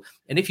successful.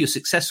 And if you're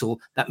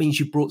successful, that means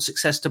you've brought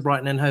success to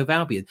Brighton and Hove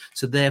Albion.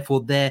 So therefore,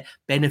 they're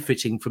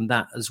benefiting from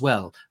that as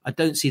well. I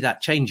don't see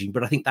that changing,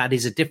 but I think that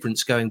is a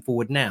difference going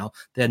forward now.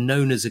 They're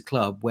known as a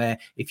club where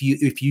if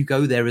you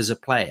go there as a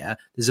player,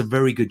 there's a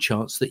very good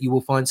chance that you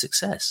will find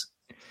success.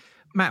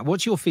 Matt,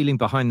 what's your feeling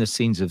behind the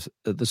scenes of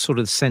the sort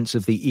of sense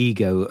of the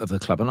ego of the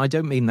club? And I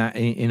don't mean that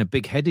in a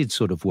big-headed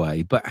sort of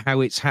way, but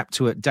how it's had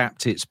to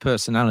adapt its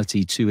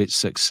personality to its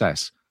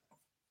success.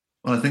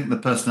 Well, I think the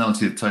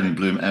personality of Tony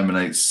Bloom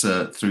emanates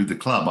through the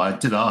club. I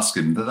did ask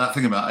him that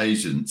thing about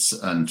agents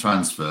and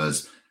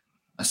transfers.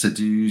 I said,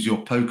 do you use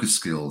your poker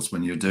skills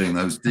when you're doing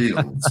those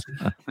deals?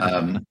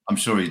 I'm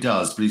sure he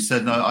does. But he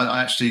said, no,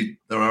 I actually,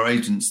 there are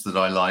agents that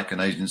I like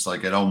and agents I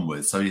get on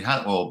with. So he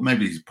had, or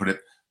maybe he's put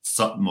it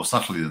more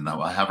subtly than that,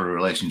 I have a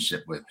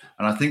relationship with.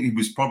 And I think he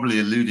was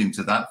probably alluding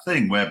to that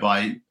thing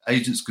whereby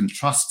agents can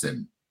trust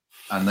him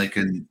and they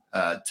can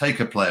take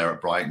a player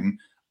at Brighton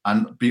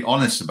and be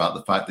honest about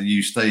the fact that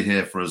you stay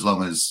here for as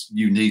long as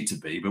you need to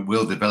be, but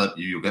we'll develop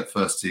you. You'll get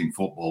first-team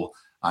football,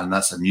 and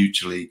that's a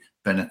mutually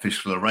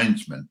beneficial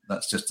arrangement.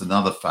 That's just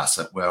another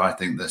facet where I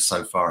think they're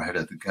so far ahead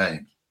of the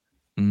game.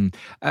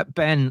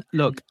 Ben,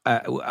 look,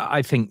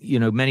 I think,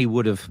 many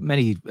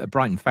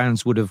Brighton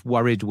fans would have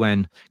worried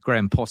when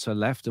Graham Potter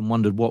left and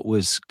wondered what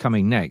was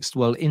coming next.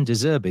 Well, in De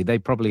Zerbi, they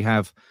probably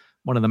have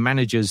one of the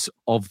managers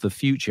of the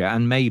future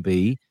and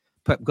maybe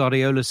Pep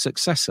Guardiola's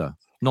successor.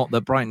 Not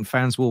that Brighton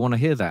fans will want to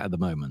hear that at the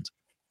moment.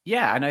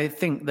 Yeah, and I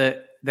think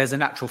that there's a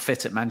natural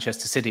fit at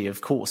Manchester City,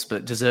 of course,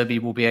 but De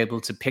Zerbi will be able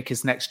to pick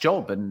his next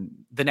job. And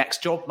the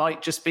next job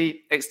might just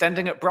be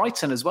extending at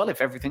Brighton as well,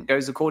 if everything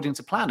goes according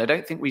to plan. I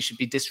don't think we should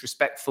be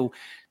disrespectful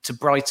to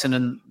Brighton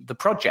and the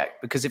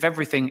project, because if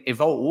everything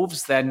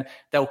evolves, then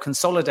they'll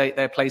consolidate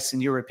their place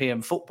in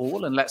European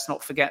football. And let's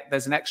not forget,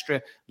 there's an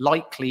extra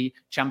likely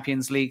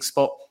Champions League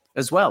spot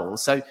as well.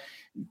 So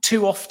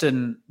too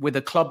often with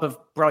a club of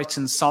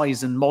Brighton's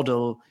size and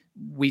model,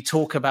 we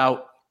talk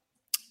about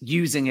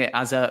using it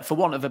as a, for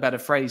want of a better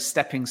phrase,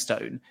 stepping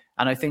stone.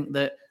 And I think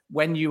that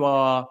when you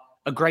are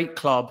a great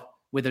club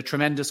with a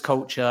tremendous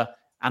culture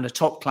and a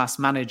top-class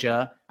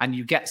manager and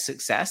you get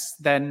success,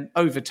 then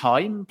over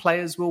time,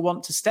 players will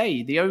want to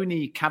stay. The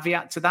only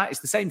caveat to that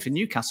is the same for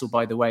Newcastle,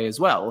 by the way, as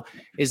well,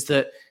 is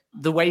that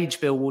the wage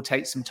bill will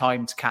take some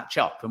time to catch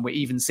up. And we're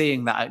even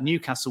seeing that at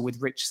Newcastle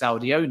with rich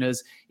Saudi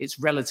owners. It's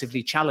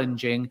relatively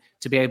challenging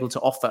to be able to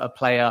offer a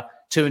player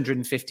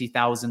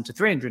 250,000 to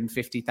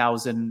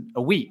 350,000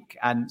 a week.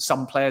 And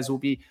some players will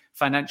be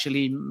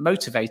financially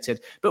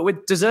motivated. But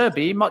with De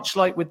Zerbi, much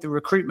like with the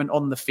recruitment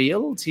on the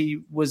field,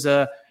 he was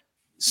a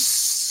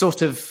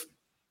sort of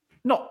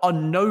not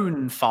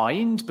unknown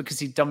find because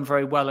he'd done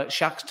very well at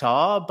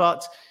Shakhtar,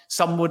 but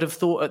some would have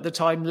thought at the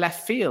time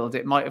left field.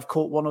 It might have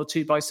caught one or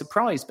two by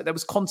surprise, but there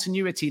was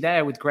continuity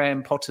there with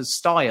Graham Potter's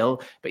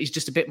style, but he's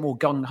just a bit more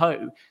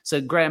gung-ho.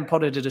 So Graham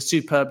Potter did a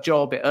superb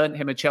job. It earned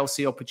him a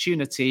Chelsea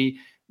opportunity.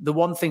 The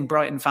one thing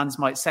Brighton fans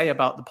might say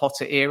about the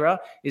Potter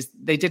era is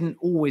they didn't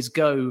always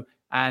go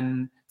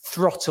and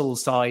throttle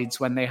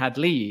sides when they had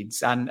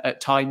leads. And at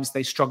times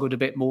they struggled a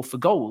bit more for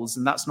goals.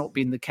 And that's not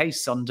been the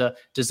case under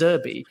De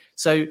Zerbi.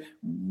 So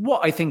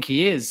what I think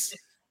he is,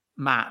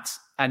 Matt,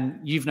 and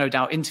you've no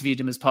doubt interviewed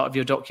him as part of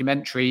your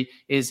documentary,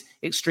 is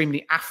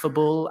extremely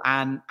affable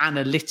and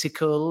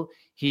analytical.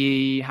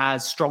 He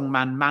has strong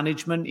man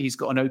management. He's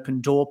got an open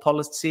door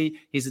policy.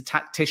 He's a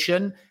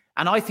tactician.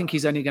 And I think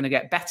he's only going to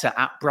get better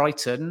at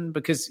Brighton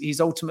because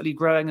he's ultimately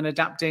growing and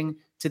adapting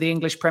to the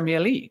English Premier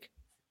League.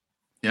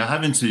 Yeah, I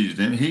have interviewed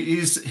him.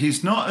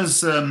 He's not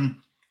as,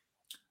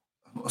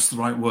 what's the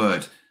right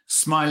word?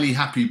 Smiley,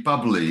 happy,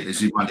 bubbly,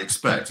 as you might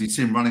expect. You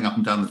see him running up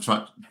and down the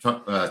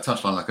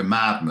touchline like a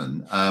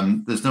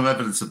madman. There's no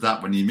evidence of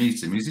that when you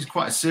meet him. He's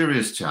quite a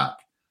serious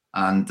chap.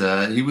 And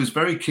he was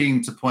very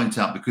keen to point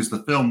out, because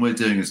the film we're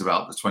doing is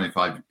about the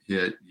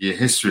 25-year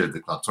history of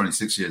the club,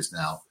 26 years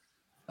now.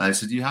 He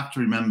said, you have to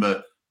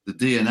remember the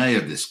DNA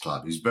of this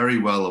club. He's very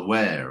well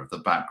aware of the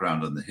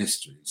background and the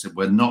history. He said,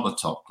 we're not a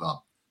top club,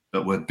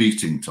 but we're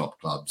beating top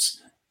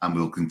clubs, and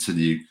we'll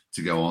continue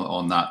to go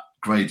on that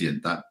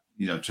gradient, that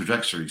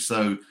trajectory.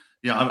 So,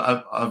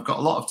 yeah, I've got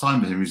a lot of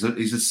time with him.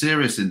 He's a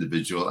serious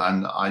individual,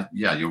 and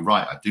you're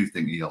right. I do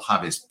think he'll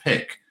have his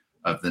pick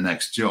of the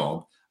next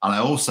job. And I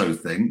also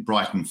think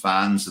Brighton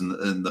fans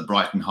and the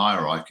Brighton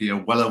hierarchy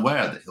are well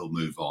aware that he'll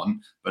move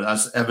on. But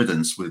as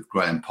evidenced with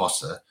Graham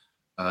Potter,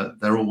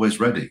 they're always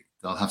ready.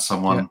 They'll have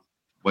someone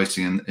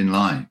waiting in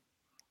line.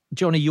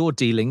 Johnny, your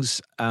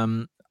dealings,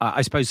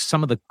 I suppose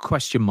some of the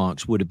question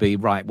marks would be,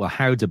 right, well,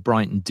 how do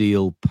Brighton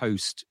deal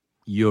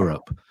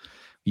post-Europe?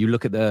 You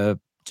look at the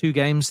 2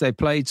 games they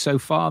played so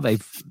far,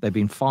 they've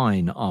been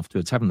fine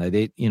afterwards, haven't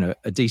they?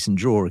 A decent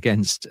draw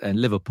against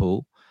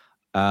Liverpool.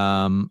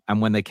 And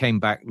when they came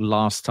back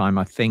last time,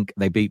 I think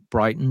they beat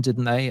Brighton,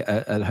 didn't they,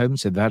 at home?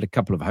 So they've had a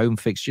couple of home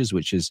fixtures,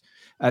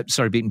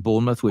 beaten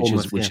Bournemouth, which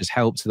has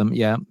helped them.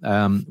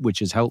 Which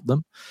has helped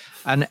them,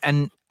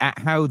 and at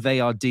how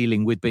they are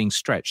dealing with being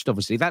stretched.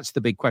 Obviously, that's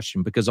the big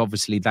question, because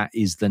obviously that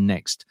is the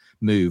next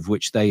move,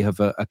 which they have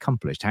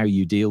accomplished. How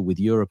you deal with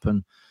Europe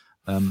and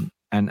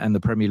the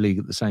Premier League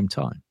at the same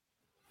time.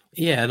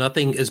 Yeah, and I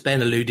think, as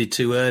Ben alluded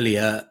to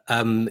earlier,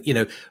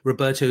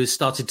 Roberto has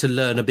started to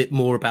learn a bit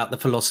more about the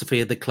philosophy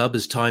of the club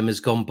as time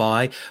has gone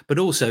by, but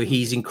also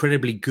he's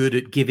incredibly good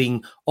at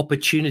giving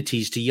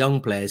opportunities to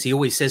young players. He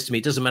always says to me,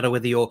 it doesn't matter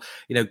whether you're,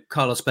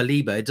 Carlos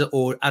Baliba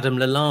or Adam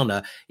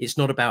Lallana, it's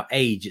not about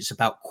age, it's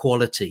about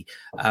quality.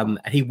 And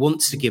he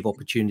wants to give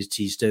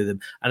opportunities to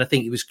them. And I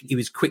think he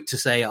was quick to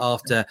say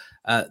after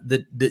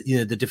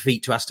the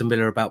defeat to Aston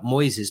Villa about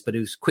Moises, but he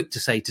was quick to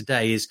say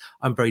today is,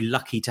 I'm very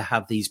lucky to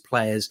have these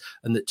players,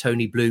 and that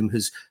Tony Bloom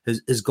has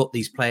got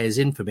these players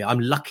in for me. I'm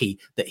lucky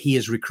that he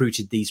has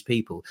recruited these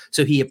people.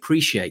 So he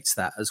appreciates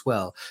that as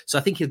well. So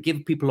I think he'll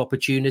give people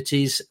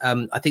opportunities.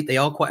 I think they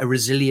are quite a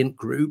resilient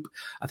group.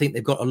 I think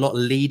they've got a lot of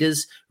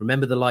leaders.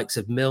 Remember, the likes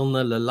of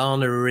Milner,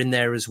 Lallana are in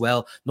there as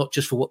well, not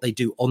just for what they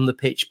do on the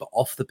pitch, but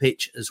off the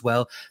pitch as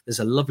well. There's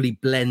a lovely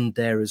blend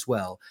there as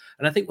well.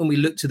 And I think when we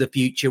look to the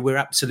future, we're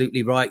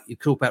absolutely right. You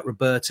talk about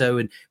Roberto,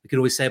 and we could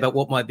always say about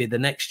what might be the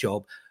next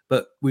job.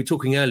 But we were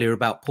talking earlier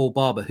about Paul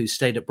Barber, who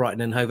stayed at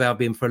Brighton and Hove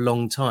Albion for a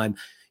long time.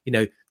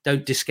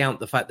 Don't discount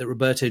the fact that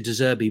Roberto De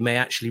Zerbi may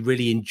actually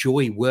really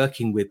enjoy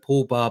working with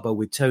Paul Barber,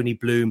 with Tony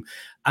Bloom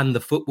and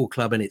the football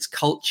club and its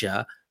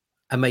culture,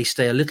 and may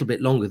stay a little bit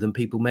longer than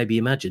people maybe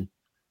imagine.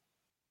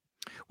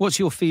 What's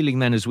your feeling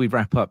then as we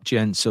wrap up,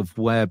 gents, of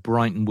where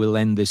Brighton will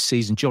end this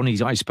season?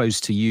 Johnny, I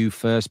suppose to you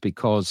first,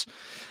 because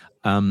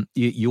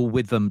You're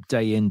with them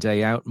day in,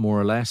 day out, more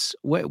or less.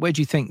 Where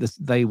do you think that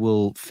they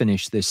will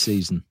finish this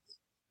season?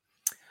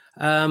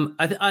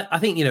 I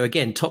think,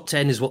 again, top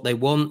 10 is what they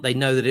want. They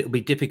know that it'll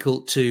be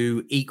difficult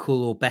to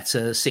equal or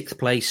better 6th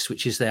place,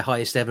 which is their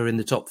highest ever in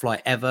the top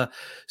flight ever.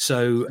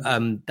 So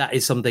that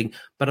is something.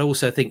 But I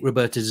also think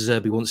Roberto De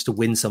Zerbi wants to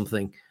win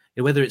something.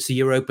 Whether it's the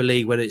Europa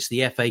League, whether it's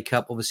the FA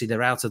Cup, obviously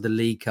they're out of the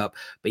League Cup,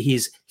 but he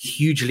is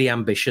hugely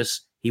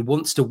ambitious. He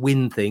wants to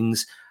win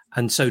things.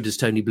 And so does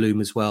Tony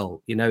Bloom as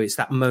well. It's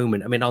that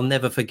moment. I mean, I'll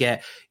never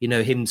forget,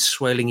 him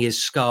swirling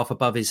his scarf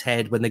above his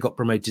head when they got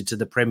promoted to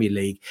the Premier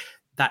League.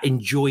 That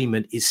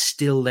enjoyment is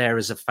still there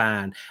as a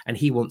fan, and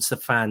he wants the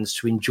fans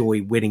to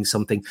enjoy winning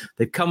something.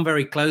 They've come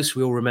very close.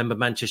 We all remember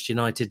Manchester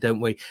United,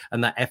 don't we?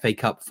 And that FA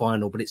Cup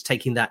final, but it's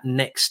taking that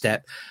next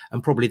step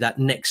and probably that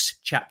next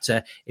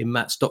chapter in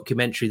Matt's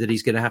documentary that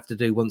he's going to have to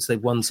do once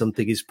they've won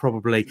something is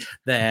probably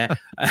there.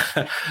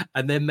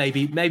 And then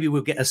maybe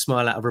we'll get a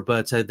smile out of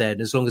Roberto then,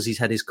 as long as he's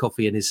had his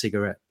coffee and his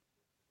cigarette.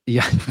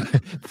 Yeah.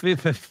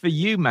 For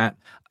you, Matt,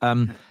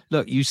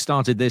 look, you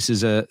started this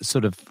as a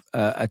sort of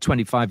a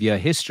 25-year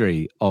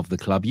history of the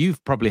club.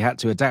 You've probably had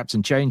to adapt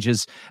and change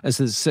as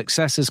the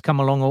success has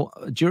come along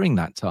during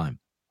that time.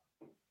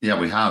 Yeah,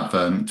 we have.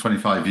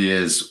 25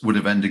 years would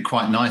have ended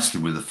quite nicely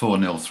with a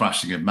 4-0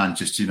 thrashing of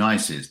Manchester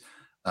United.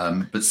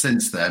 But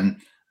since then,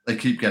 they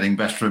keep getting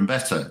better and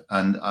better.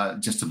 And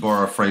just to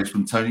borrow a phrase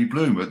from Tony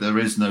Bloom, but there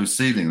is no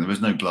ceiling. There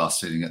is no glass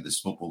ceiling at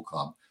this football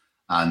club.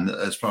 And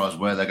as far as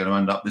where they're going to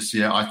end up this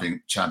year, I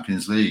think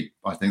Champions League.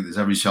 I think there's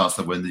every chance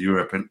they'll win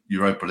the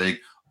Europa League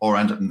or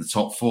end up in the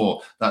top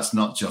 4. That's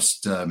not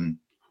just, I don't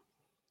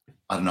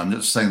know, I'm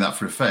just saying that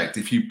for effect.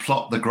 If you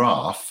plot the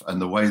graph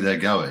and the way they're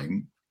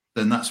going,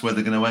 then that's where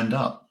they're going to end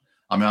up.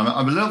 I mean,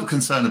 I'm a little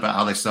concerned about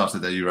how they started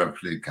their Europa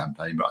League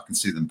campaign, but I can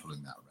see them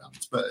pulling that around.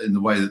 But in the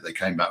way that they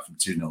came back from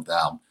 2-0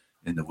 down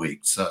in the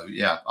week. So,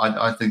 yeah,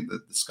 I think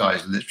that the sky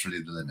is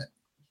literally the limit.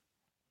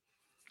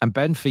 And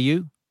Ben, for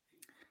you?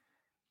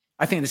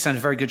 I think they stand a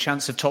very good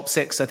chance of top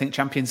 6. I think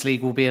Champions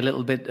League will be a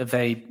little bit of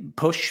a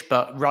push,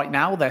 but right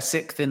now they're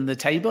 6th in the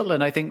table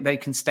and I think they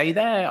can stay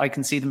there. I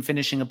can see them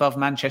finishing above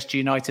Manchester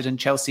United and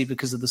Chelsea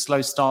because of the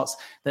slow starts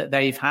that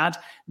they've had.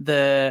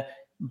 The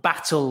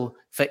battle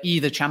for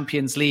either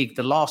Champions League,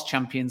 the last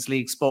Champions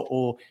League spot,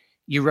 or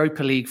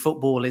Europa League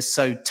football is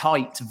so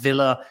tight.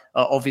 Villa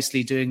are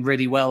obviously doing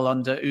really well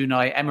under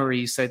Unai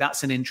Emery, so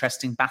that's an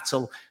interesting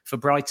battle for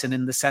Brighton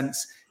in the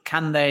sense,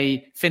 can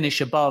they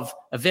finish above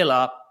a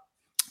Villa?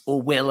 Or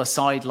will a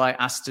side like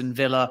Aston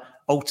Villa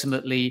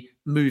ultimately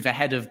move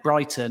ahead of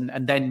Brighton?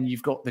 And then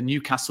you've got the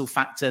Newcastle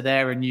factor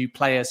there, a new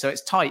player. So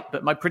it's tight.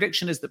 But my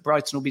prediction is that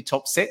Brighton will be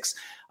top 6.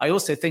 I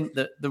also think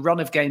that the run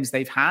of games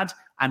they've had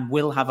and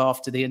will have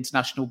after the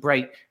international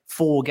break,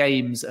 4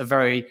 games are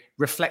very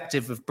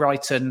reflective of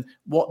Brighton,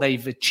 what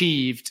they've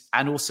achieved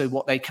and also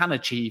what they can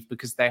achieve,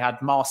 because they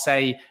had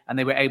Marseille and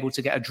they were able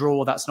to get a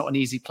draw. That's not an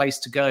easy place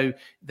to go.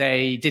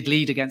 They did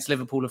lead against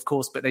Liverpool, of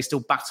course, but they still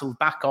battled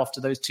back after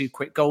those 2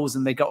 quick goals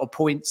and they got a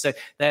point. So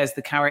there's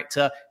the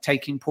character,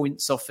 taking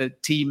points off a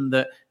team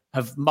that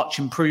have much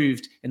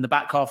improved in the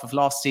back half of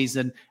last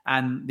season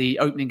and the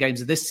opening games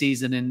of this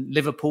season in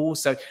Liverpool.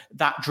 So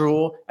that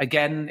draw,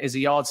 again, is a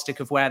yardstick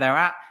of where they're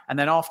at. And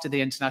then after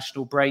the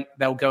international break,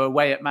 they'll go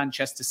away at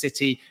Manchester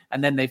City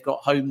and then they've got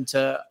home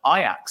to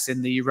Ajax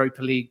in the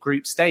Europa League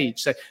group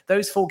stage. So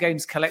those 4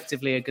 games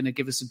collectively are going to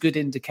give us a good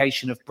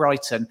indication of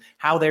Brighton,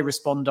 how they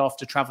respond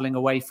after travelling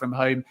away from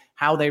home,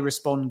 how they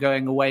respond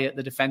going away at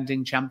the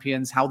defending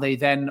champions, how they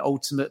then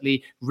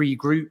ultimately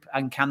regroup,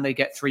 and can they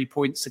get 3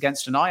 points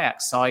against an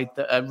Ajax side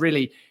that are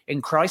really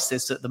in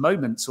crisis at the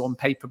moment. So on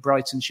paper,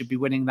 Brighton should be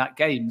winning that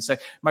game. So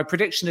my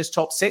prediction is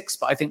top 6,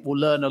 but I think we'll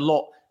learn a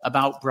lot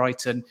about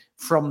Brighton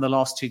from the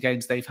last 2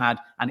 games they've had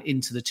and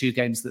into the 2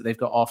 games that they've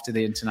got after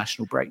the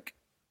international break.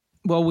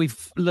 Well,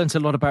 we've learnt a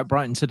lot about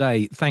Brighton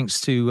today,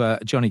 thanks to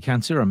Johnny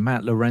Cantor and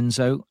Matt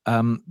Lorenzo.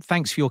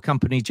 Thanks for your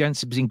company,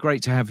 gents. It's been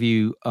great to have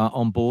you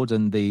on board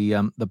and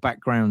the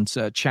background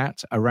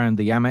chat around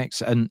the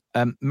Amex. And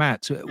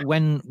Matt,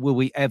 when will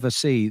we ever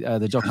see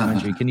the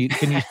documentary? Can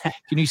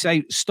you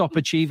say stop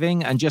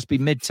achieving and just be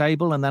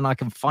mid-table, and then I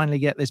can finally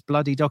get this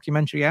bloody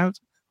documentary out?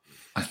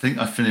 I think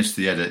I finished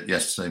the edit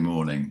yesterday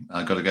morning.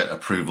 I got to get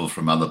approval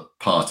from other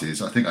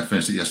parties. I think I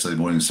finished it yesterday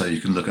morning, so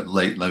you can look at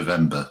late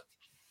November.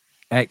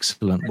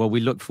 Excellent. Well, we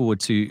look forward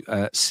to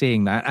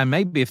seeing that. And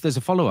maybe if there's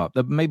a follow-up,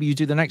 that maybe you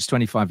do the next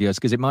 25 years,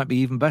 because it might be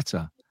even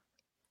better.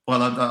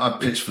 Well, I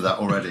pitched for that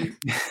already.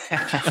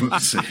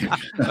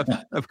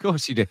 Of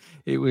course you did.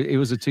 It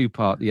was a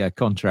 2-part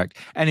contract.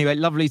 Anyway,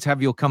 lovely to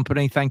have your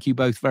company. Thank you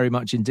both very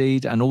much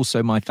indeed. And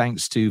also my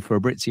thanks to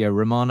Fabrizio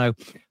Romano.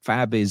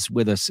 Fab is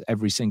with us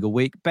every single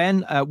week.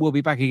 Ben, we'll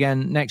be back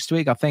again next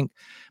week. I think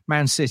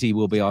Man City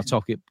will be our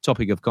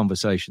topic of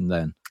conversation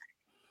then.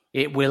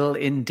 It will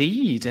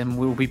indeed, and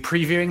we'll be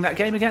previewing that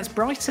game against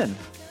Brighton.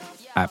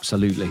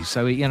 Absolutely.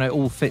 So, it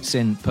all fits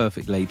in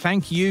perfectly.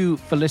 Thank you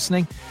for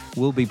listening.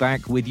 We'll be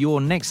back with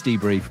your next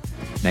debrief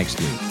next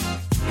week.